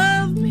don't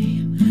love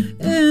me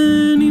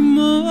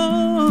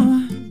anymore?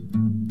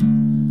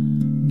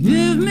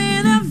 Give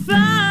me the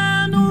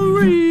final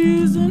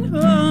reason,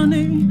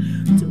 honey,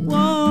 to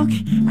walk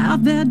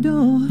out that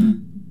door.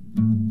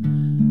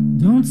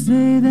 Don't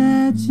say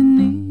that you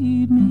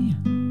need me,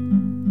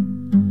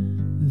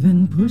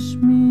 then push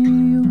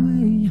me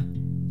away.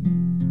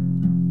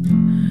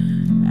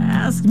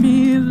 Ask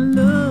me to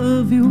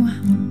love you,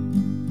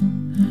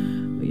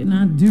 but you're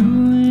not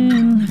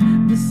doing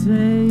the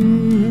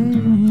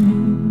same.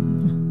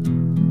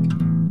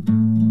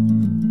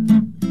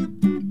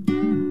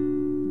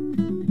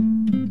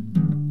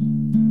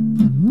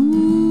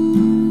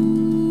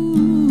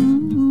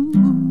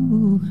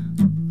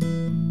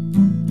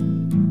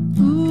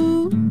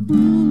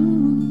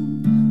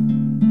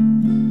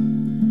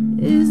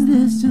 Is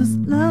this just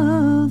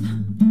love,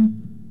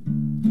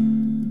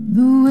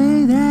 the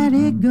way that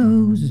it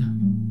goes?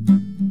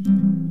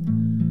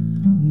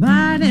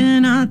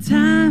 Biding our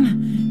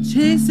time,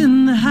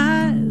 chasing the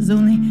highs,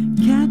 only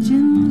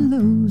catching the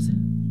lows.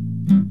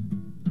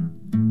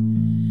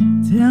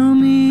 Tell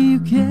me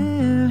you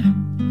care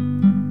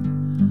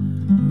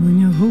when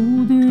you're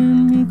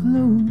holding me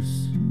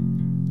close,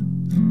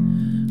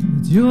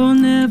 but you're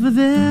never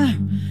there,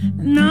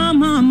 and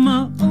I'm on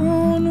my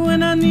own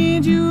when I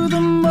need you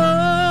the most.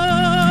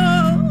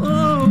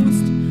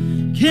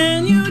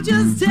 Can you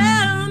just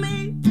tell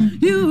me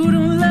you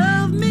don't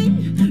love me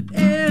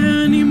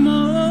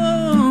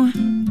anymore?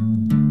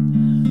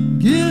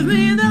 Give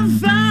me the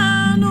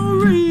final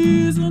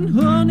reason,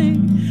 honey,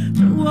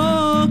 to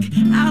walk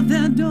out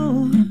that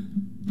door.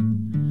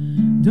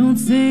 Don't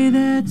say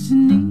that you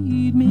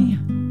need me,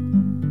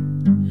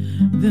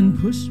 then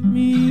push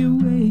me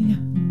away.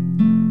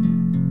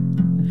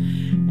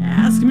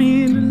 Ask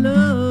me to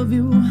love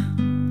you,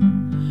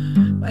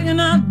 but you're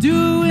not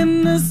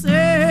doing the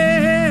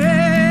same.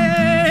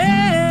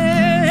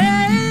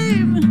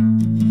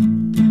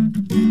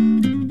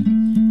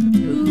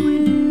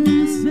 Doing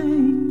the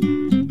same.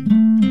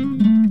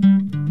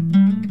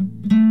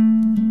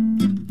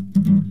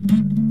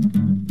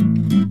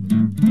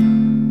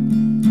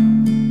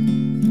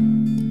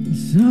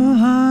 It's so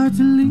hard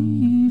to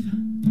leave,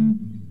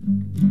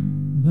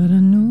 but I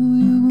know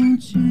you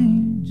won't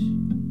change.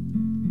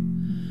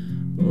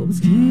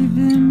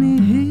 leaving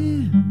me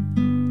here,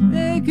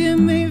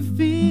 making me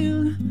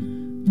feel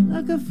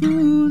like a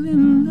fool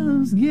in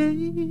love's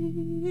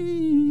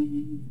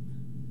game.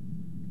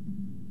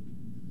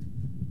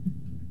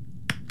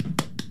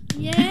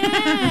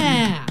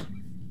 Yeah.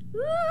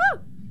 Woo!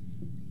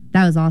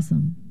 That was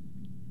awesome.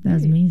 That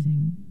was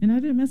amazing. And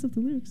I didn't mess up the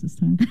lyrics this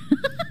time.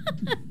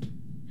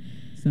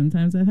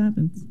 Sometimes that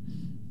happens.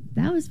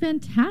 That was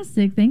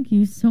fantastic. Thank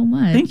you so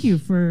much. Thank you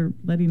for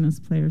letting us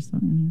play our song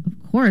in here. Of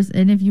course.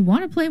 And if you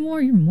want to play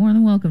more, you're more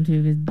than welcome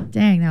to, because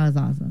dang, that was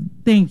awesome.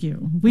 Thank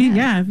you.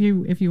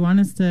 If you want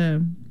us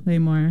to play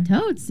more.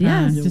 Totes,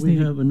 yes. Yeah, we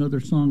have another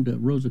song that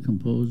Rosa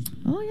composed.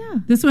 Oh, yeah.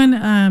 This one,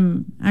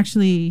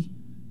 actually,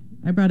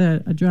 I brought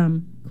a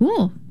drum.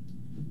 Cool.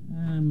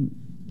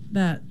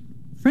 That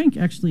Frank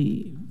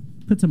actually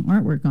put some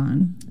artwork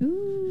on.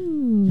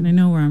 Ooh. And I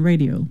know we're on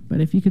radio, but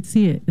if you could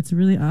see it, it's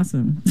really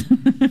awesome.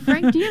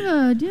 Frank, do you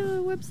have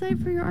a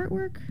website for your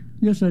artwork?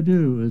 Yes, I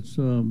do. It's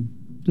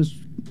just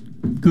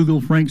Google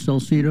Frank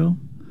Salcido.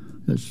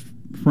 That's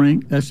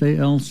Frank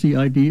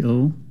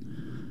SALCIDO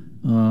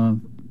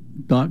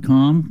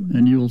 .com,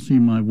 and you will see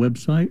my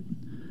website.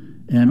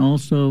 And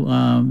also,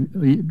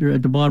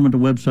 at the bottom of the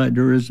website,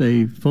 there is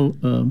a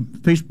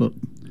Facebook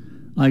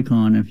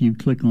icon. If you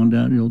click on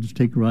that, it'll just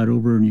take you right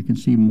over, and you can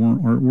see more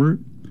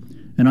artwork.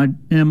 And I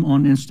am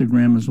on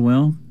Instagram as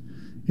well.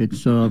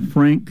 It's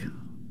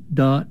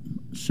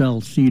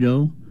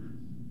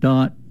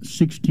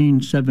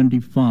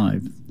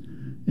frank.salcido.1675.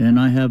 And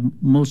I have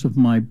most of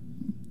my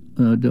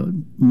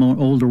more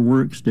older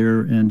works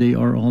there, and they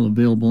are all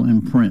available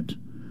in print.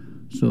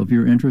 So if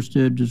you're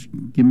interested, just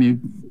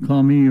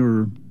call me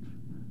or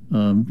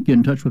get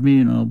in touch with me,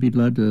 and I'll be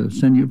glad to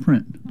send you a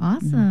print.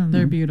 Awesome.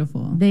 They're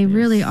beautiful. They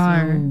really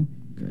are. So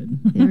good.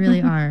 They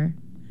really are.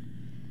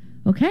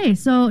 Okay,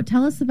 so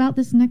tell us about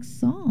this next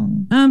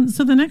song.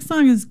 So the next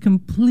song is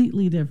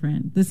completely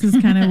different. This is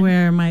kind of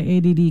where my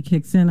ADD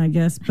kicks in, I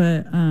guess.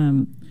 But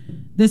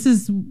this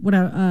is what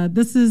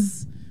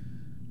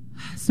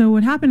So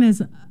what happened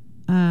is,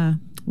 I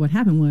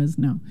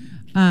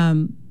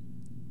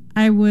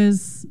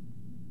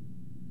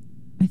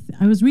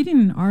was reading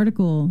an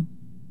article.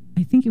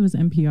 I think it was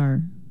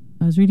NPR.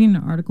 I was reading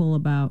an article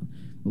about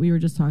what we were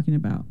just talking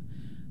about.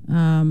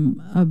 I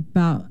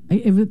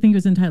think it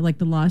was entitled like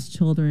 "The Lost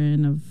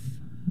Children of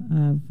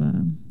I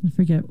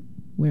forget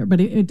where, but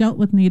it dealt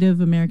with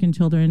Native American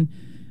children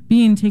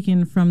being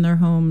taken from their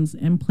homes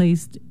and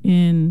placed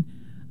in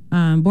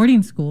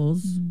boarding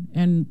schools,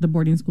 and the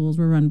boarding schools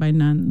were run by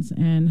nuns,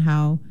 and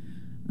how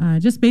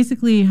just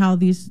basically how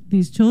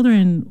these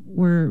children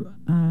were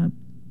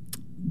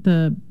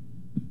the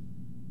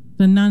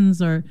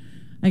nuns, or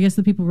I guess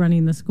the people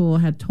running the school,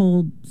 had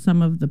told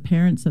some of the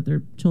parents that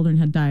their children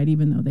had died,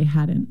 even though they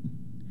hadn't.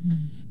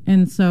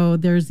 And so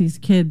there's these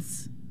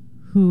kids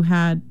who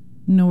had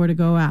nowhere to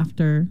go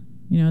after.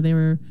 They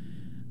were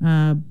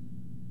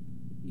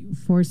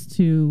forced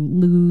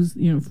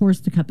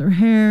to cut their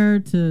hair,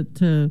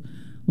 to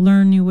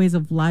learn new ways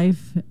of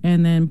life,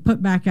 and then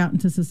put back out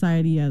into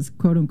society as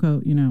quote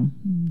unquote,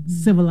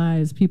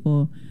 civilized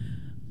people.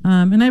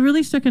 And it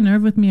really struck a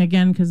nerve with me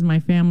again, because my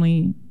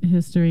family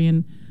history,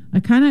 and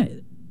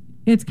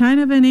it's kind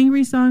of an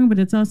angry song, but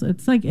it's not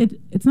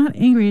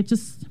angry.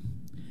 It's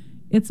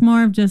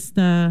more of just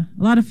a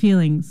lot of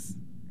feelings,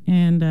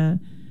 and the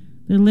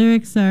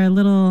lyrics are a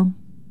little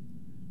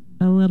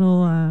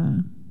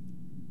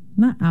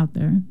not out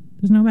there.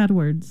 There's no bad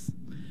words.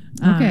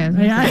 Okay.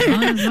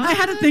 I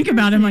had to think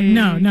about it. I'm like,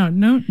 no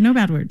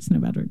bad words. No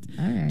bad words.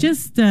 All right.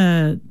 Just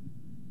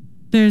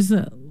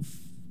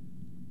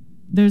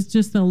there's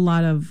just a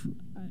lot of,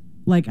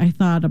 like, I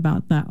thought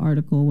about that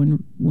article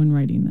when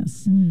writing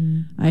this.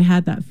 I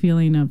had that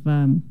feeling of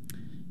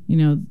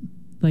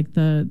like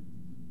the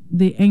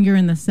anger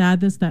and the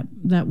sadness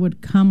that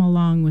would come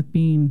along with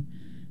being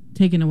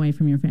taken away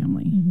from your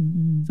family.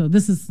 Mm-hmm. So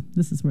this is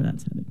where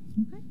that's headed.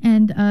 Okay.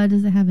 And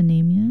does it have a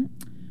name yet?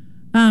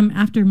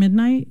 After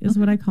Midnight is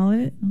what I call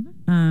it.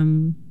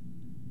 Okay.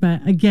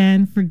 But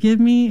again, forgive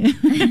me.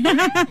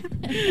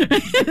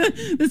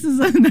 This is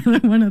another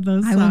one of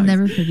those songs. I will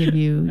never forgive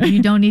you.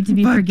 You don't need to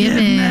be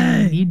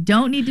forgiven. You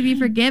don't need to be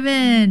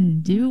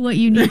forgiven. Do what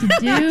you need to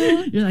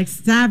do. You're like,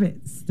 stab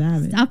it.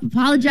 Stop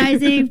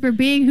apologizing for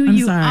being who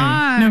you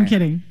are. No, I'm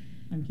kidding.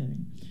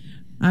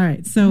 All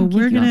right, so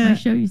we're going to... my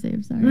show, you say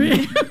I'm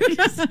sorry.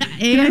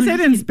 Can I say it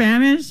in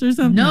Spanish or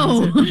something?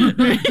 No.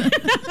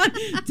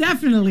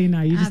 Definitely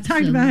not. You just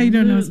talked about how you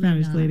don't know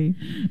Spanish, lady.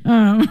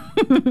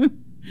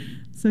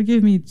 So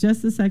give me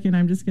just a second.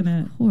 I'm just going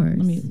to... Of course.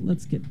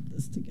 Let's get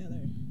this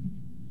together.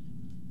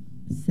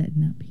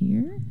 Setting up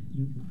here.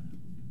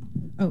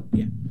 Oh,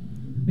 yeah.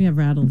 We have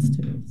rattles,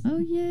 too. Oh,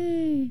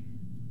 yay.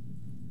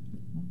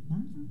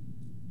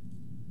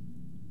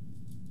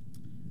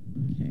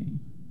 Okay.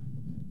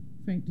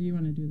 Frank, do you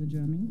want to do the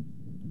drumming?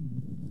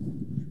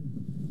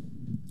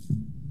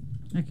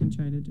 I can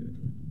try to do it.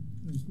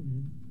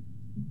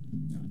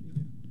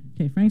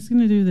 Okay, Frank's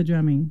going to do the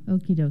drumming.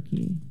 Okie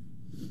dokie.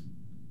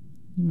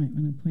 You might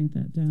want to point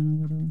that down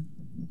a little.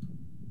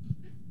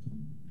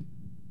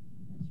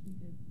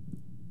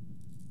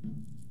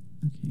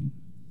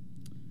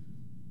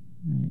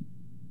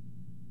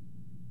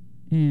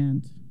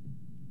 And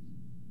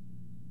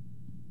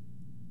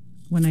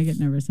when I get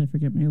nervous, I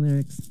forget my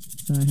lyrics,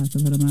 so I have to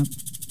put them up.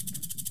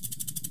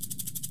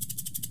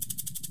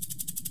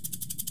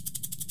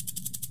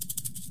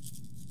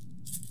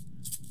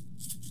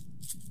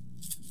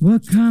 We're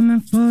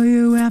coming for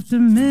you after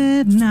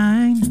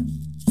midnight.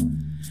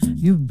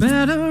 You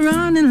better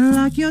run and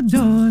lock your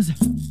doors.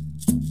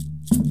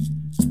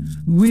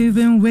 We've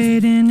been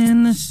waiting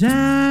in the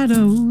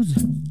shadows.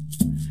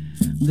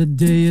 The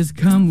day has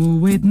come, we'll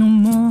wait no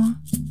more.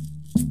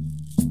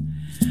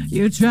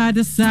 You tried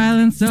to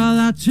silence all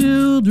our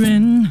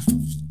children,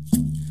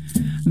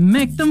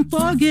 make them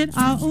forget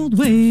our old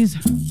ways,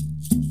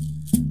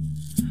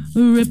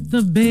 rip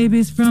the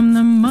babies from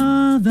their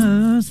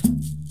mothers,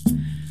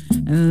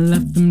 and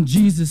left them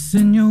Jesus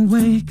in your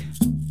wake.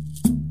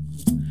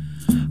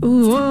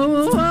 Ooh,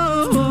 oh,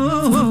 oh,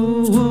 oh,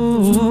 oh, oh,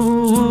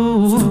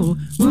 oh, ooh,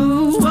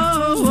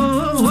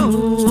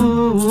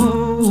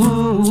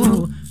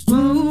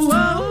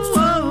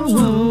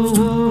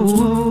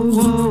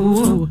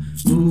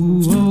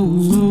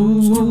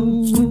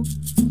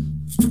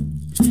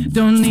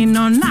 don't need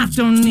no knife,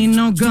 don't need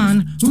no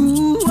gun.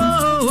 Ooh, oh,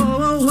 oh,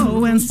 oh,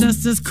 oh.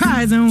 Ancestors'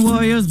 cries and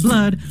warriors'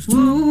 blood.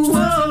 Ooh, oh,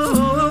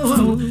 oh,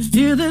 oh.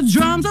 Hear the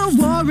drums are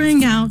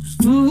warring out.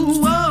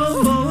 Ooh,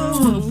 oh, oh,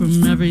 oh.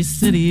 From every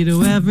city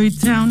to every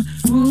town.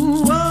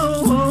 Ooh,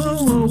 oh, oh,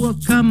 oh. We're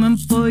coming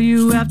for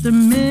you after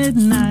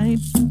midnight.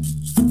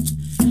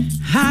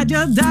 Hide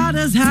your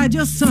daughters, hide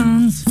your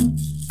sons.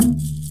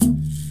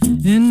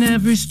 In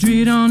every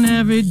street, on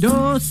every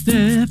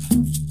doorstep.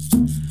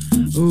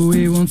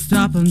 We won't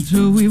stop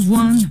until we've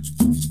won.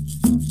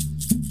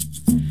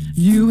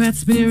 You had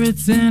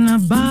spirits in a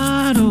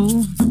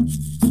bottle.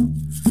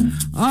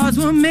 Ours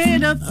were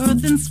made of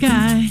earth and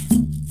sky.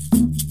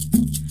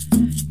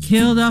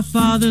 Killed our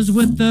fathers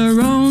with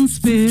their own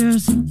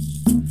spears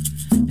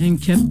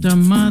and kept our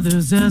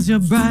mothers as your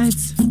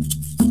brides.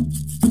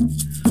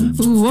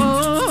 Ooh,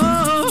 oh,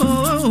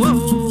 oh, oh,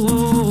 oh.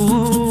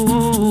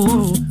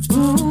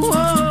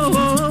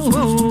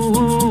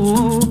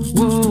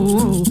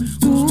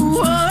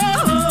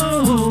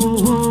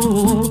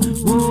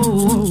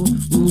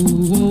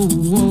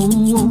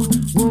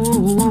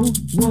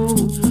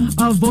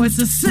 Our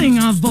voices sing,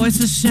 our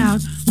voices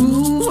shout.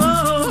 Ooh, oh,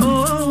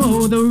 oh,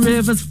 oh, the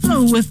rivers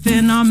flow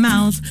within our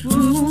mouths.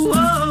 Ooh, oh,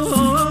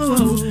 oh,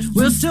 oh,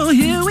 we're still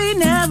here, we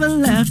never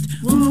left.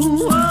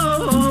 Ooh, oh,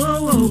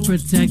 oh, oh,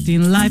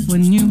 protecting life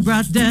when you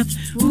brought death.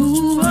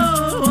 Ooh, oh,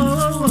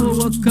 oh, oh,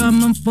 we're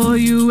coming for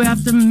you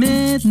after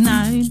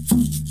midnight.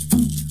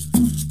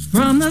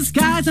 From the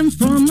skies and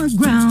from the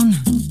ground,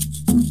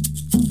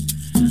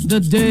 the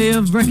day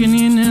of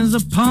reckoning is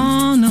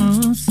upon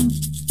us.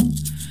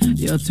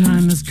 Your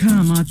time has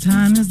come, our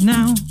time is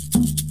now.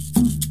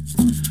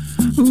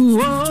 Ooh,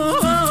 oh,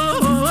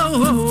 oh,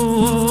 oh,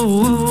 oh,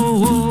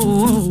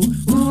 oh,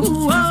 oh,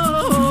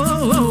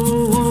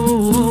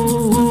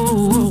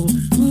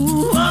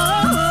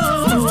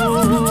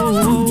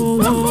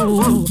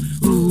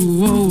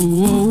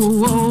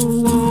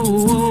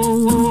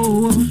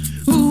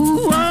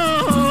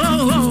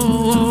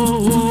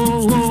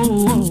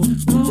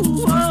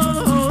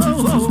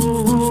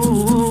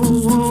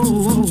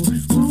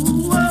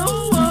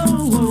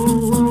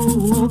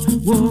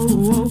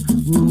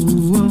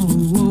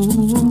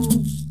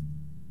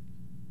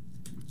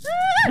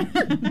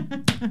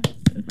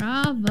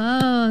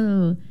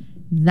 Bravo.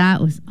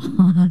 That was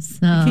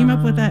awesome. I came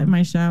up with that in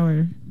my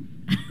shower.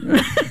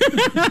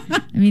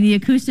 I mean, the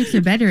acoustics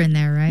are better in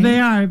there, right? They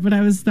are, but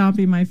I was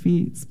stomping my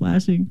feet,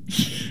 splashing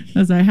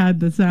as I had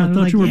the sound. I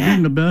thought you were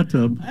being the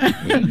bathtub.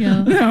 There you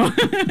go. No.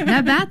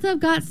 That bathtub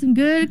got some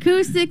good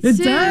acoustics It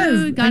too.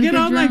 does. Got I a get good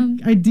all drum.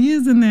 my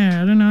ideas in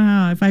there. I don't know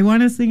how. If I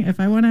want to sing, if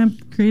I want to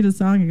create a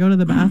song, I go to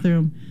the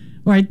bathroom,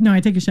 or I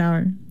take a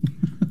shower.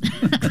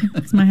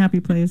 It's my happy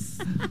place.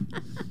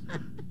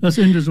 Us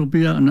Indians will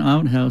be out in the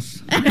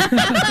outhouse.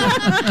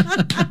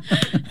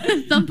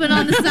 Thumping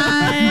on the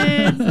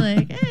sides,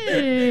 like,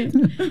 hey.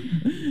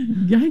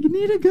 I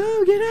need to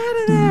go. Get out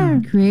of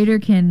there. Creator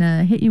can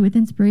hit you with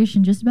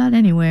inspiration just about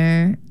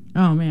anywhere.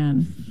 Oh,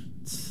 man.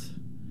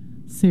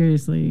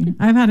 Seriously.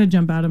 I've had to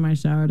jump out of my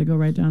shower to go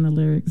write down the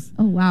lyrics.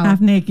 Oh, wow. Half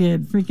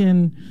naked,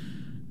 freaking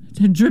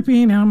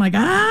dripping. And I'm like,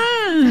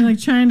 and like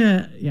trying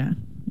to, yeah.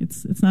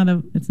 It's not a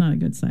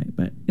good sight,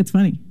 but it's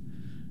funny.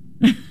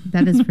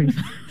 That is pretty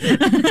funny.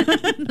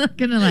 Not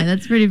gonna lie,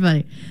 that's pretty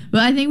funny.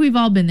 But I think we've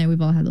all been there. We've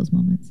all had those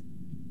moments,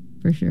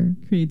 for sure.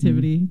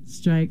 Creativity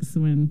strikes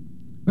when,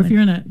 or if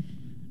you're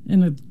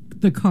in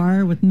the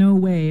car with no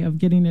way of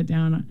getting it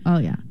down. Oh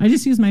yeah. I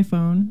just use my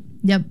phone.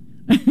 Yep.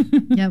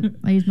 Yep.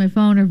 I use my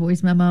phone or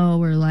voice memo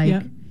or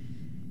like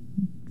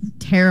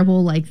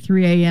terrible like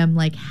 3 a.m.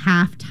 like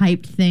half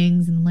typed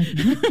things, and I'm like,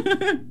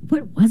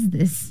 what was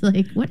this?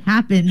 Like, what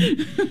happened?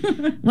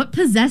 What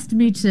possessed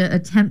me to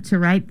attempt to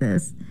write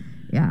this?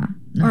 Yeah.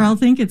 No. Or I'll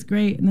think it's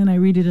great, and then I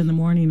read it in the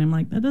morning. I'm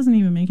like, that doesn't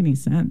even make any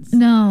sense.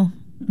 No.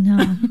 No.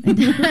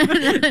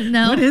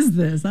 What is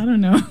this? I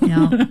don't know.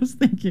 No. What I was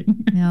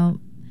thinking.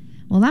 No.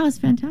 Well, that was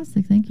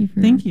fantastic. Thank you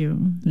for Thank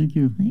you. Thank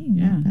you. playing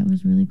Yeah. that. That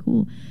was really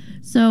cool.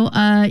 So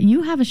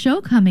you have a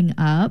show coming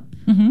up.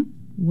 Mm-hmm.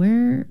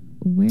 Where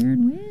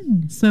and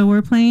when? So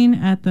we're playing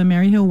at the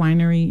Maryhill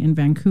Winery in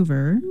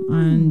Vancouver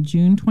on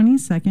June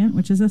 22nd,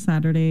 which is a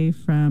Saturday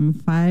from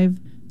 5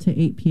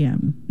 to 8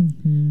 p.m.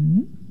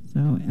 Mm-hmm.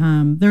 So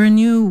they're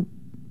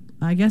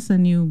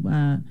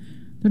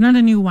they're not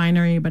a new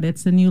winery, but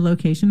it's a new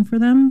location for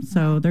them.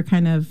 So they're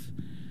kind of,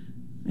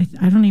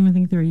 I don't even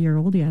think they're a year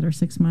old yet or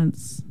 6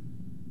 months.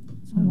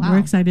 So Wow. we're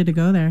excited to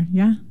go there.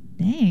 Yeah.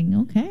 Dang.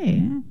 Okay.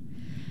 Yeah.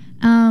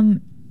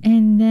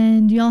 And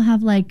then do y'all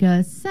have like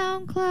a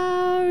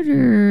SoundCloud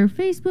or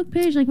Facebook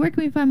page? Like, where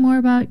can we find more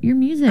about your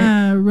music?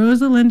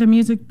 Rosalinda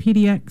Music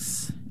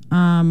PDX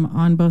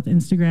on both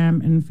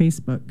Instagram and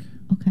Facebook.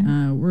 Okay.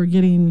 We're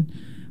getting,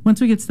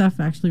 once we get stuff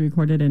actually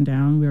recorded and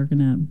down, we're going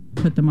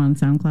to put them on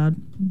SoundCloud.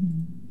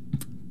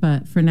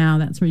 But for now,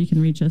 that's where you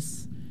can reach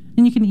us.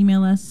 And you can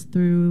email us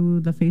through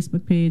the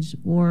Facebook page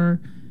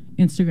or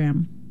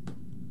Instagram.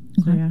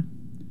 So, Okay. yeah.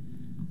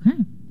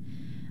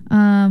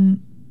 Okay.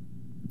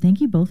 Thank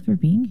you both for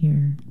being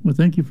here. Well,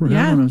 thank you for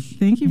having us.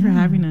 Thank you for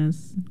having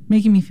us.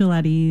 Making me feel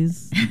at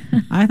ease.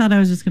 I thought I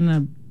was just going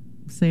to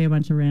say a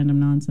bunch of random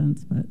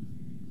nonsense, but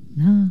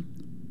No,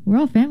 we're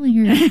all family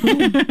here. It's cool.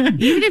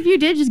 Even if you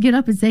did just get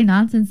up and say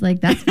nonsense,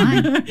 like, that's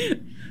fine.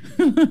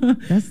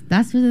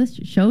 That's what this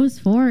show's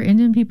for.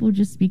 Indian people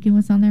just speaking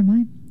what's on their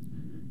mind.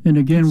 And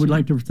again, we'd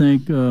like to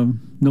thank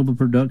Nova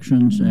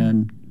Productions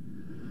and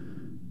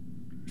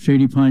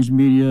Shady Pines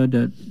Media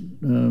that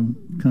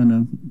kind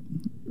of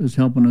is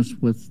helping us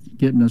with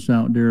getting us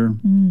out there.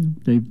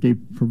 They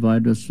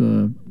provide us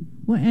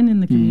well, and in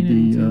the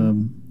community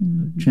too.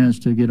 Chance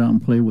to get out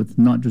and play with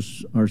not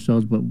just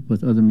ourselves but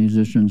with other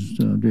musicians.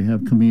 They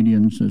have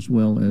comedians as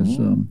well as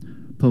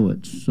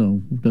poets.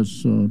 So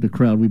that's the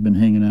crowd we've been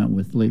hanging out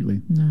with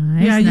lately.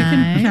 Nice. Yeah, you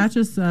can catch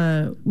us.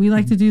 We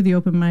like to do the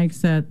open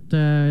mics at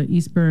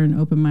Eastburn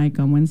Open Mic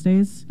on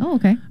Wednesdays. Oh,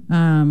 okay.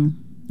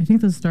 I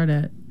think those start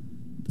at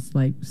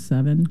like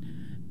 7.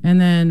 And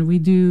then we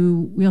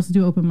also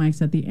do open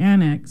mics at the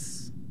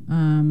Annex.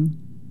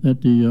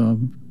 At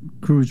the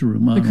Cruiser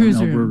Room on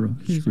Alberta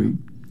Street.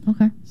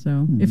 Okay.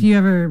 So if you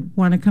ever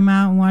want to come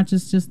out and watch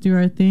us just do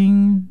our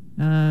thing,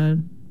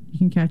 you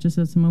can catch us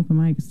at some open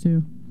mics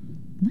too.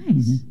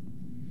 Nice.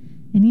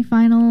 Any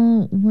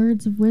final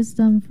words of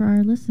wisdom for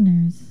our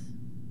listeners?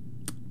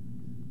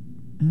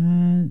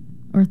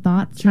 Or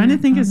thoughts? Trying to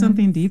think of comments?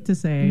 something deep to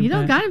say. You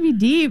don't got to be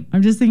deep.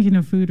 I'm just thinking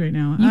of food right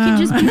now. You can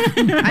just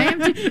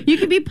be, you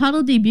can be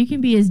puddle deep. You can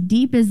be as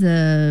deep as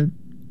a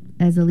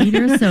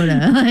liter of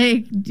soda.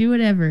 Like, do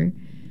whatever.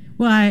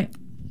 Well,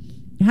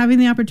 having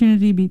the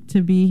opportunity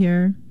to be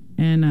here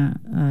and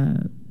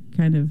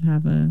kind of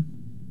have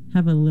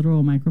a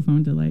literal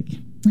microphone to like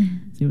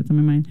see what's on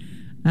my mind.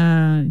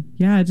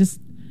 Yeah, just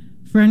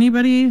for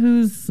anybody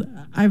who's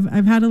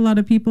I've had a lot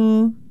of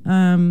people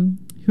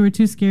who are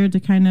too scared to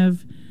kind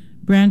of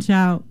branch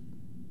out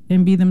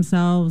and be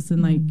themselves,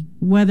 and like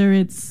whether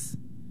it's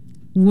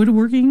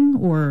woodworking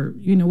or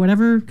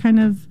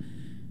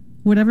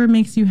whatever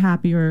makes you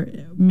happy or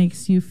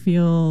makes you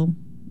feel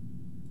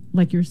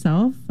like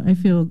yourself, I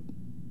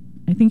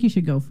think you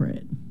should go for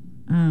it.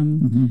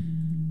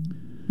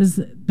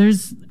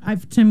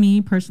 To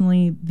me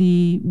personally,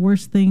 the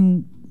worst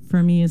thing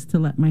for me is to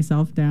let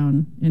myself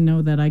down and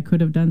know that I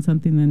could have done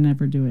something and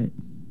never do it.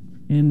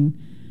 And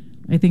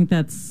I think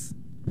that's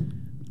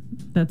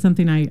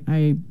something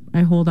I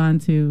hold on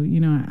to. You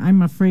know,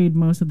 I'm afraid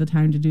most of the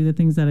time to do the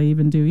things that I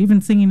even do. Even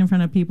singing in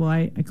front of people,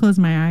 I close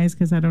my eyes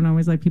because I don't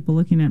always like people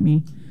looking at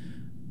me.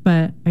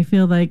 But I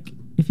feel like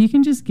if you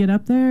can just get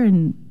up there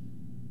and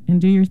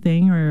do your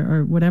thing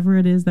or whatever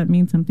it is that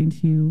means something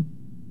to you,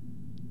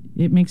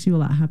 it makes you a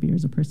lot happier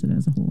as a person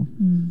as a whole.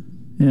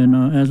 And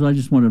as I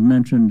just want to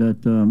mention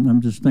that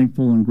I'm just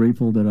thankful and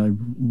grateful that I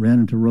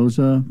ran into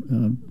Rosa.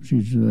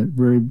 She's a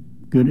very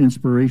good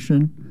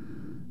inspiration.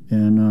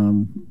 And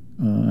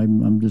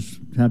I'm just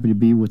happy to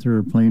be with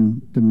her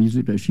playing the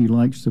music that she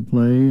likes to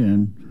play.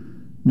 And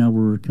now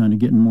we're kind of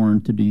getting more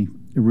into the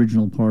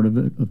original part of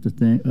it,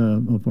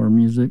 of our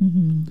music.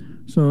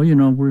 So,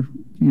 we're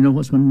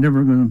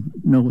never going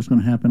to know what's going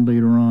to happen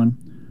later on.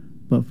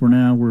 But for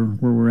now, we're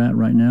where we're at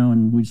right now.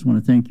 And we just want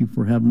to thank you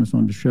for having us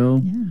on the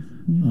show.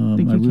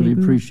 I really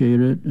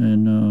appreciate it.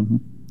 And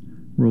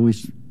we're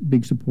always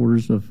big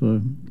supporters of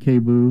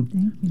KBOO.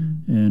 Thank you.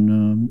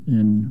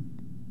 And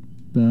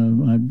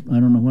I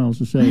don't know what else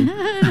to say,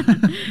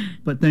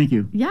 but thank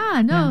you.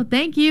 Yeah, no,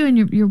 thank you. And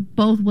you're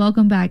both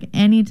welcome back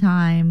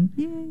anytime.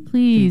 Yay.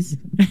 Please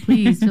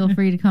feel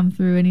free to come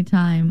through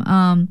anytime.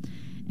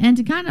 And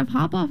to kind of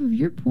hop off of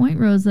your point,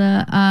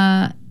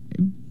 Rosa,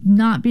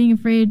 not being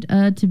afraid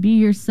to be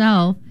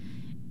yourself.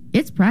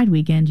 It's Pride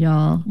weekend,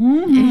 y'all.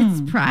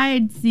 It's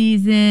Pride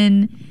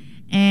season.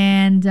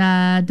 And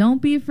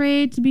don't be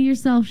afraid to be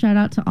yourself. Shout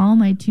out to all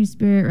my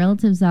Two-Spirit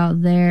relatives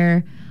out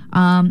there.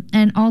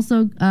 And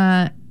also,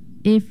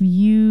 if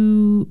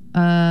you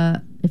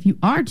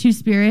are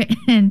Two-Spirit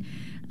and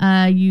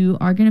You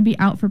are going to be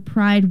out for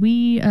Pride.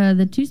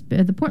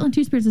 The Portland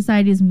Two Spirit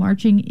Society is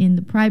marching in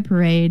the Pride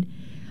Parade.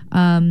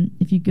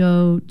 If you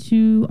go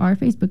to our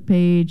Facebook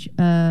page,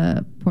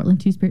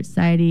 Portland Two Spirit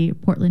Society,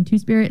 Portland Two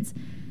Spirits,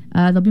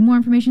 there'll be more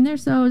information there.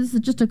 So this is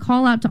just a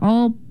call out to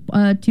all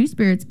Two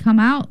Spirits. Come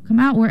out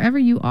wherever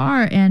you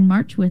are and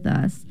march with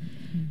us.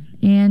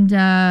 And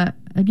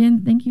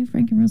again, thank you,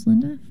 Frank and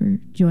Rosalinda, for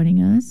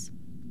joining us.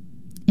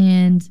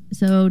 And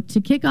so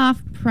to kick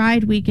off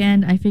Pride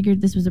weekend, I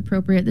figured this was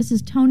appropriate. This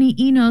is Tony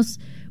Enos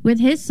with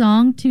his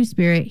song Two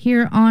Spirit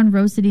here on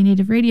Rose City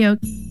Native Radio.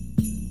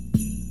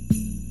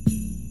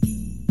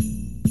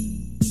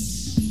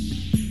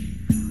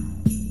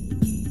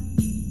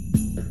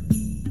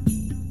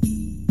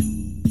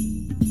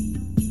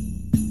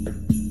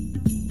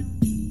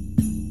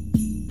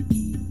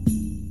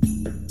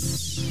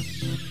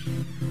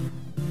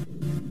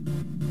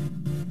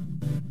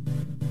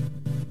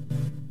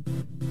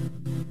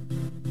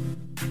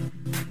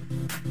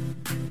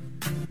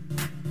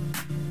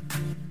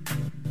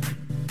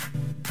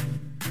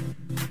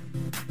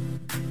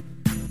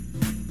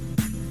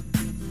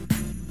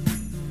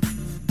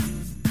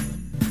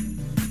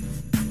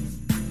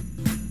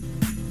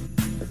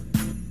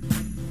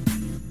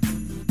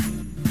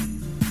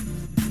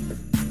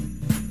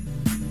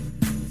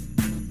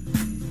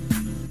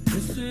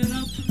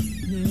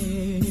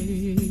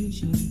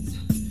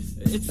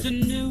 It's a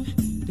new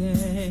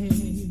day.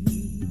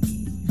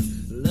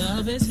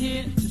 Love is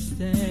here to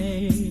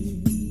stay.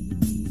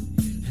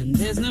 And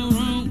there's no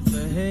room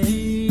for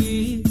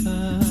hate.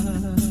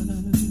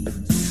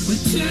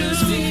 With two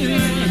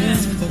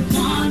spirits,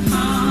 one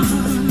heart,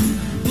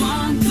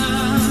 one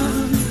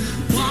love,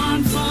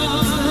 one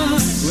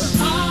force. We're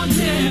all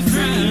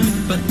different,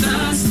 but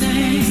the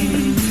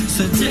same.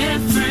 So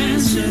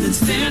different shouldn't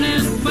stand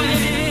in the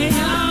way.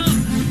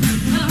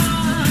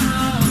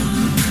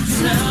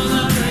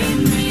 Celebrate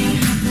me,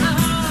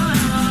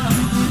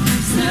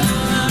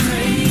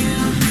 celebrate you,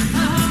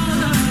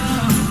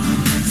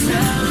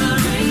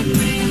 celebrate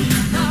me,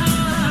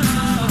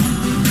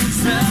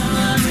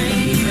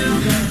 celebrate you.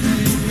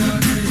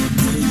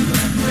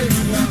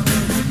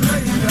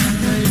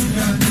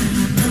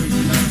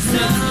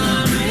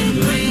 Celebrate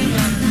me.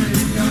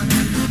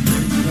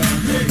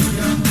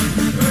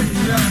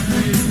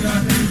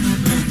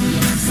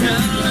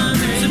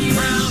 Celebrate a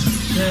proud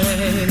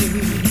day.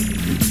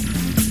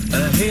 A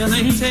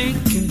healing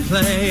taking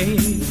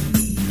place.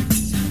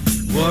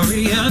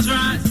 Warriors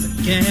rise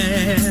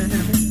again.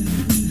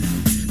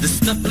 The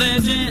stuff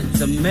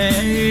legends are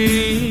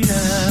made of.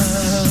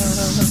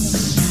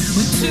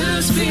 With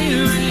two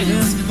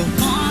spirits,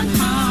 one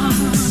heart,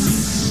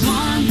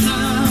 one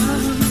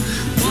love,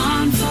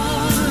 one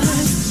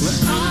voice.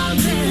 We're all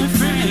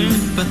different,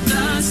 but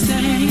the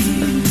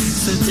same.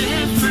 So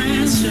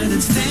different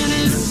shouldn't stand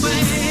in the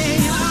way.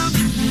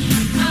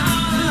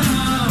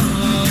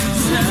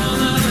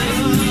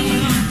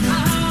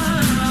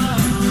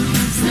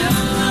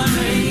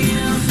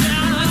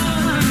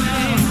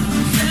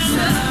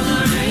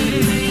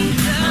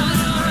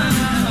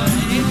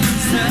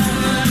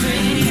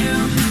 Celebrate you.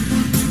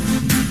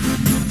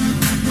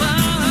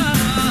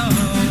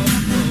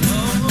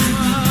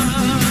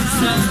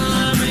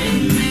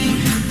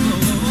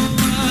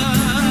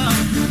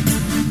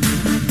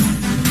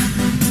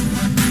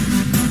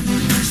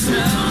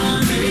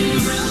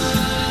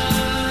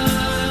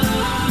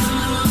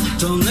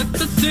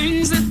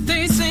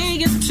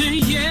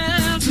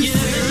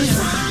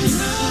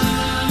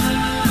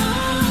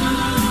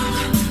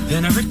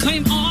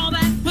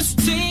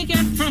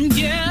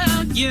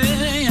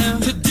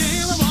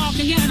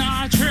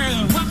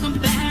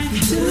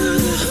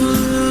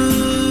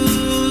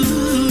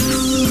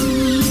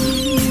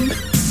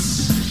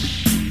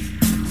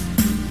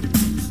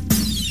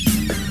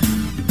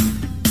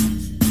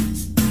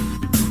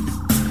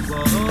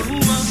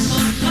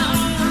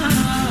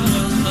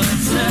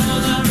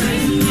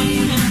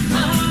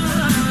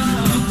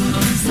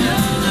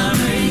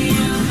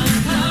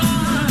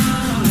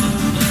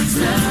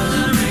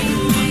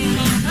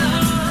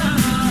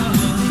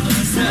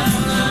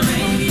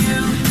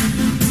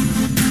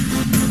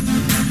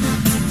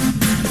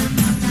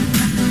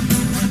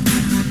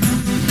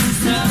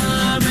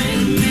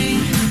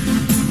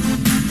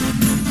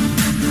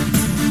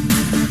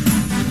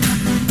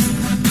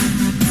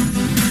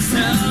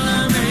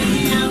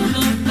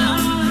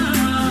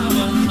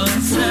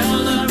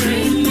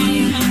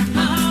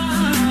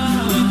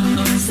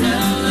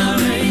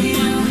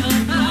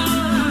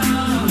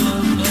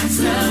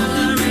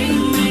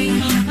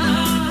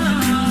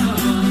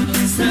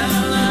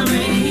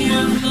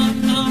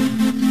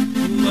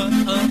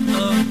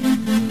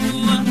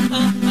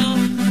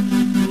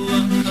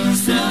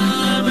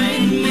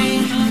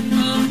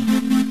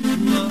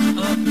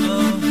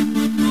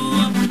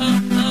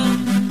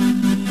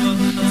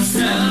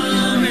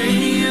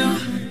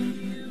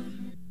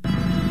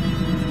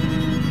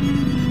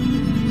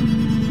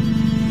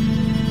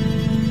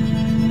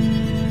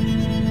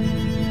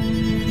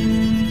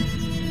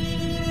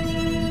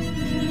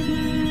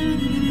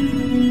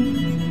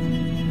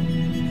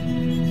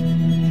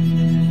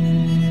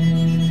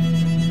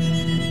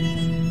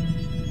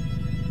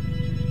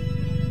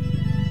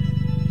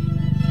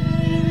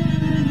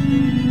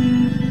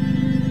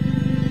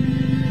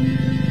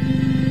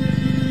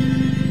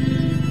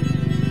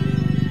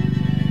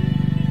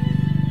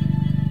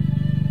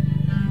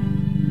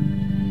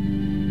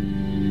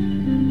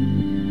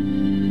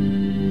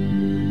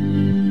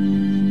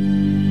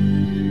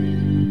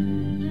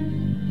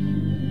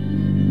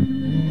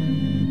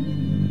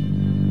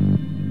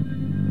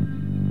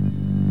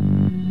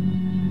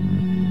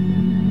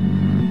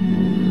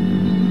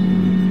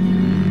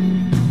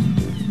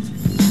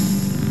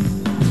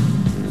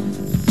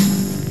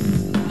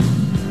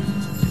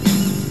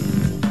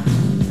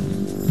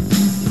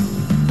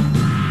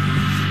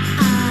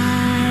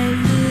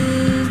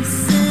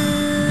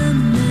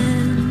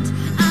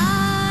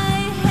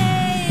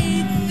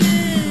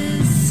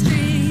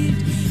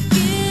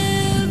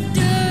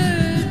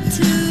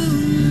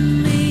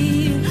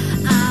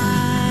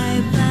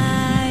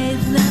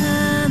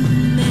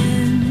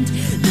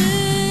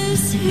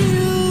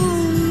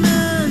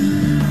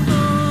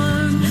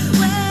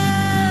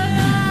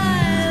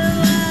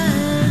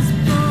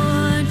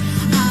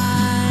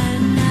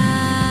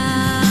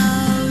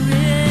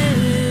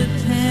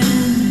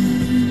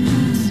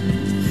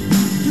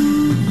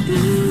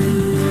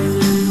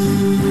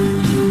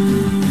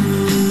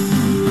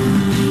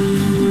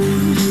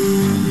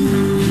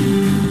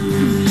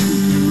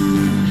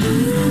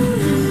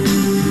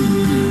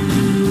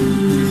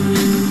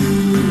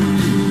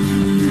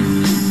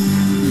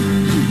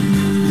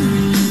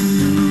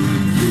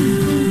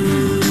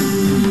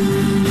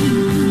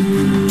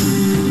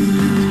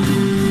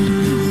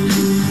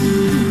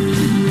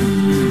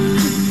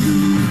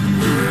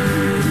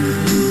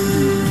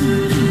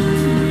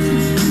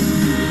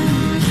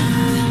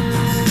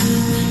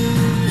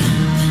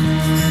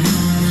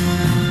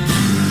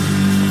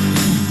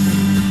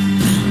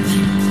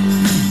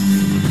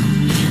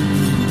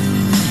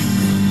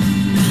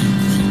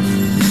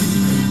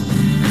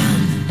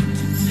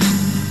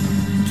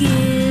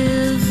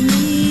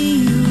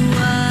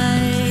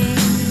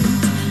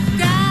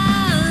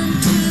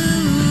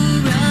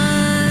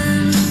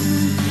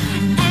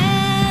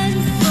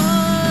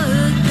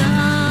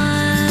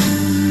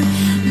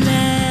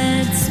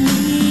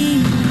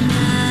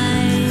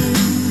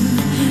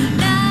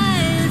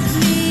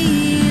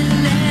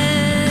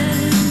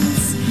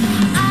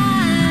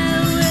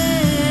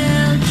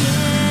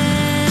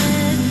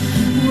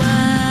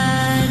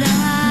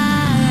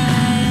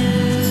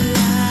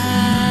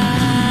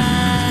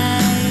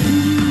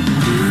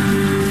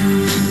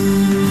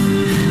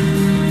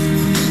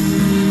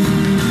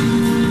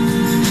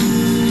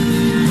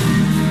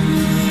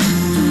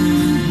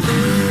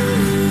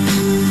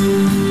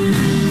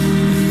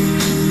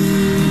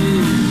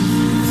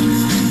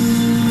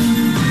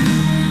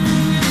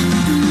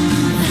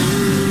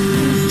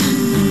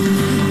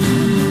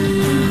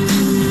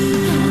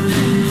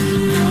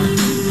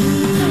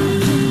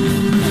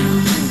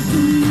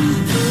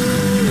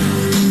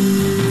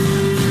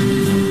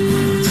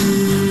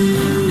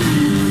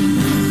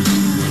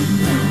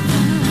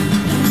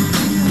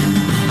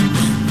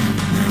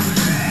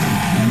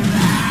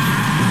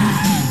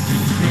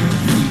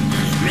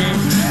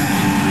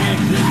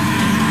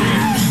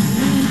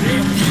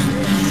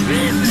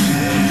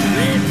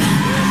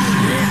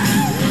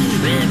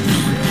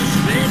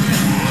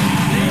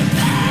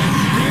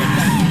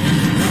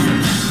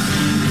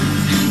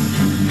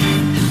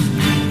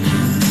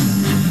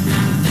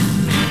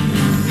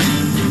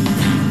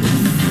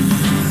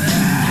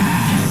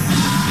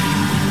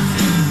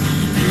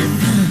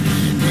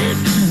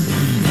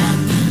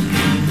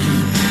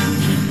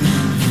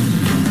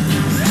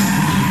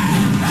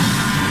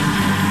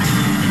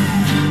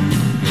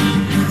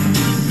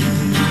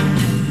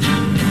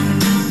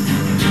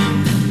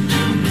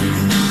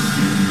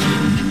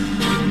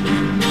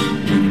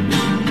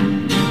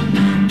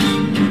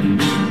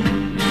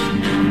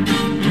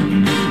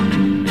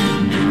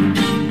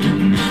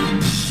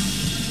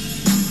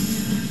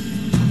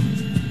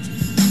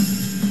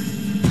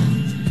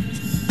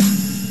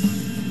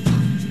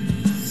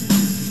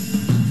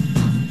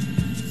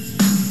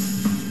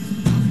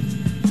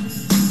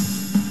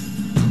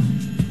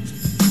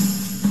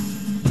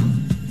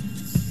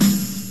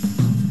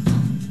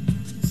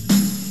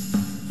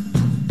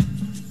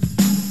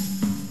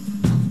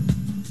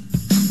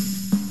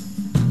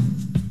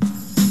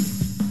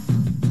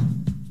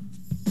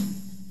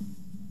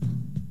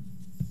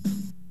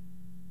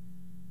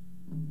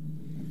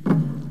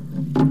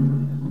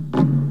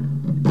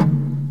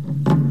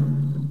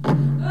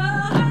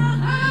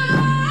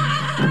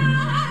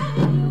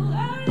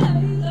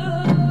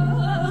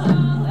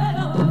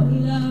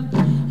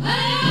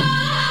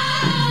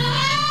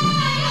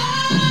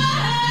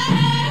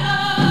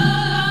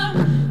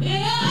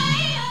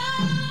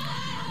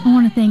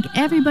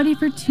 everybody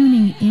for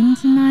tuning in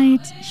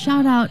tonight.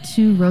 Shout out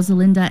to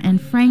Rosalinda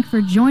and Frank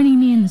for joining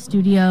me in the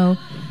studio.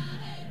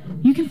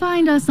 You can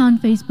find us on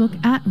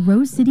Facebook at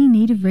Rose City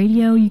Native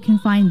Radio. You can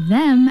find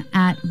them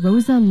at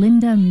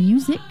Rosalinda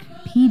Music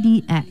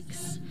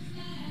PDX.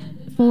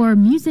 For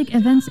music,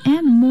 events,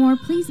 and more,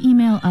 please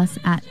email us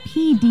at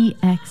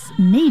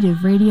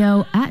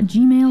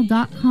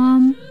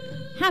pdxnativeradio@gmail.com.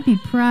 Happy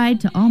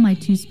Pride to all my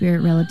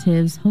Two-Spirit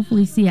relatives.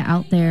 Hopefully see you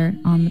out there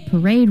on the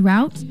parade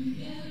route.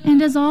 And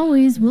as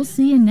always, we'll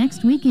see you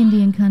next week,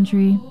 Indian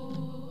Country.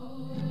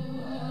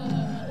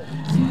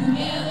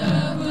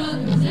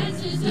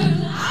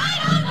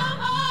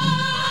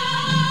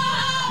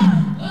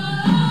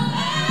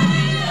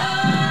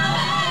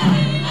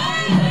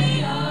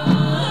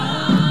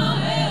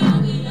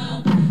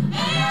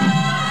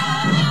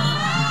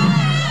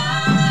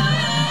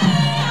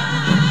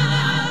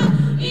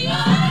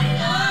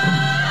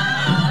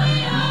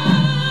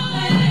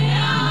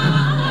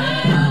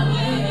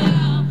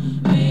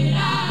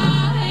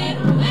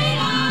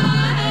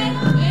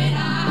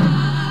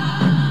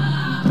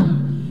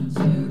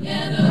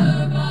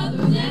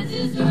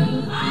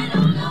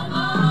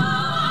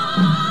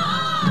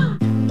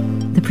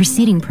 The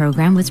preceding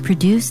program was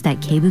produced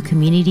at KBOO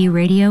Community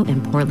Radio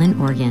in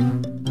Portland,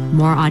 Oregon.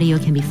 More audio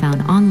can be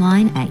found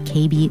online at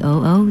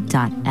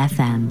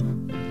kboo.fm.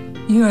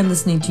 You are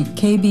listening to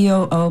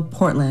KBOO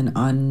Portland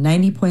on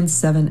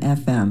 90.7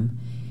 FM,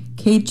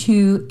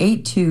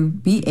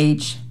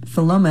 K282BH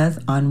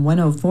Philomath on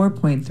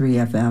 104.3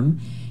 FM,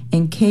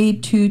 and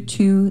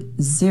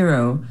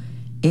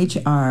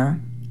K220HR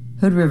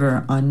Hood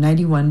River on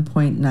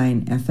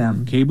 91.9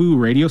 FM. KBOO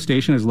radio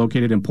station is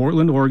located in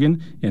Portland, Oregon,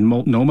 in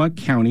Multnomah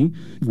County.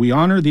 We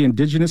honor the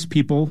indigenous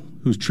people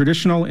whose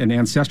traditional and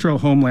ancestral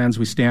homelands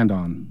we stand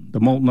on.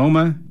 The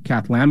Multnomah,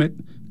 Kathlamet,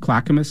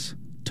 Clackamas,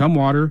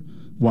 Tumwater,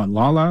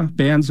 Watlala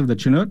bands of the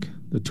Chinook,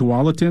 the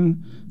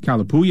Tualatin,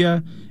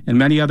 Kalapuya, and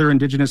many other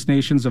indigenous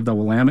nations of the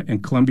Willamette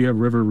and Columbia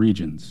River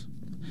regions.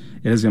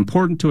 It is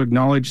important to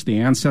acknowledge the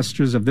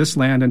ancestors of this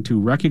land and to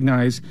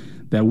recognize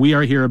that we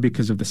are here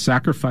because of the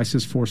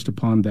sacrifices forced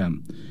upon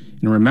them.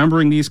 In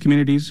remembering these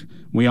communities,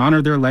 we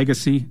honor their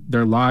legacy,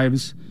 their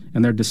lives,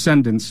 and their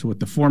descendants with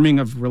the forming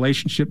of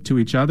relationship to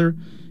each other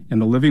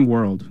and the living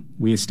world.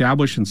 We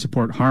establish and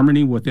support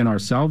harmony within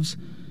ourselves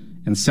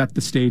and set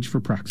the stage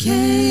for practice.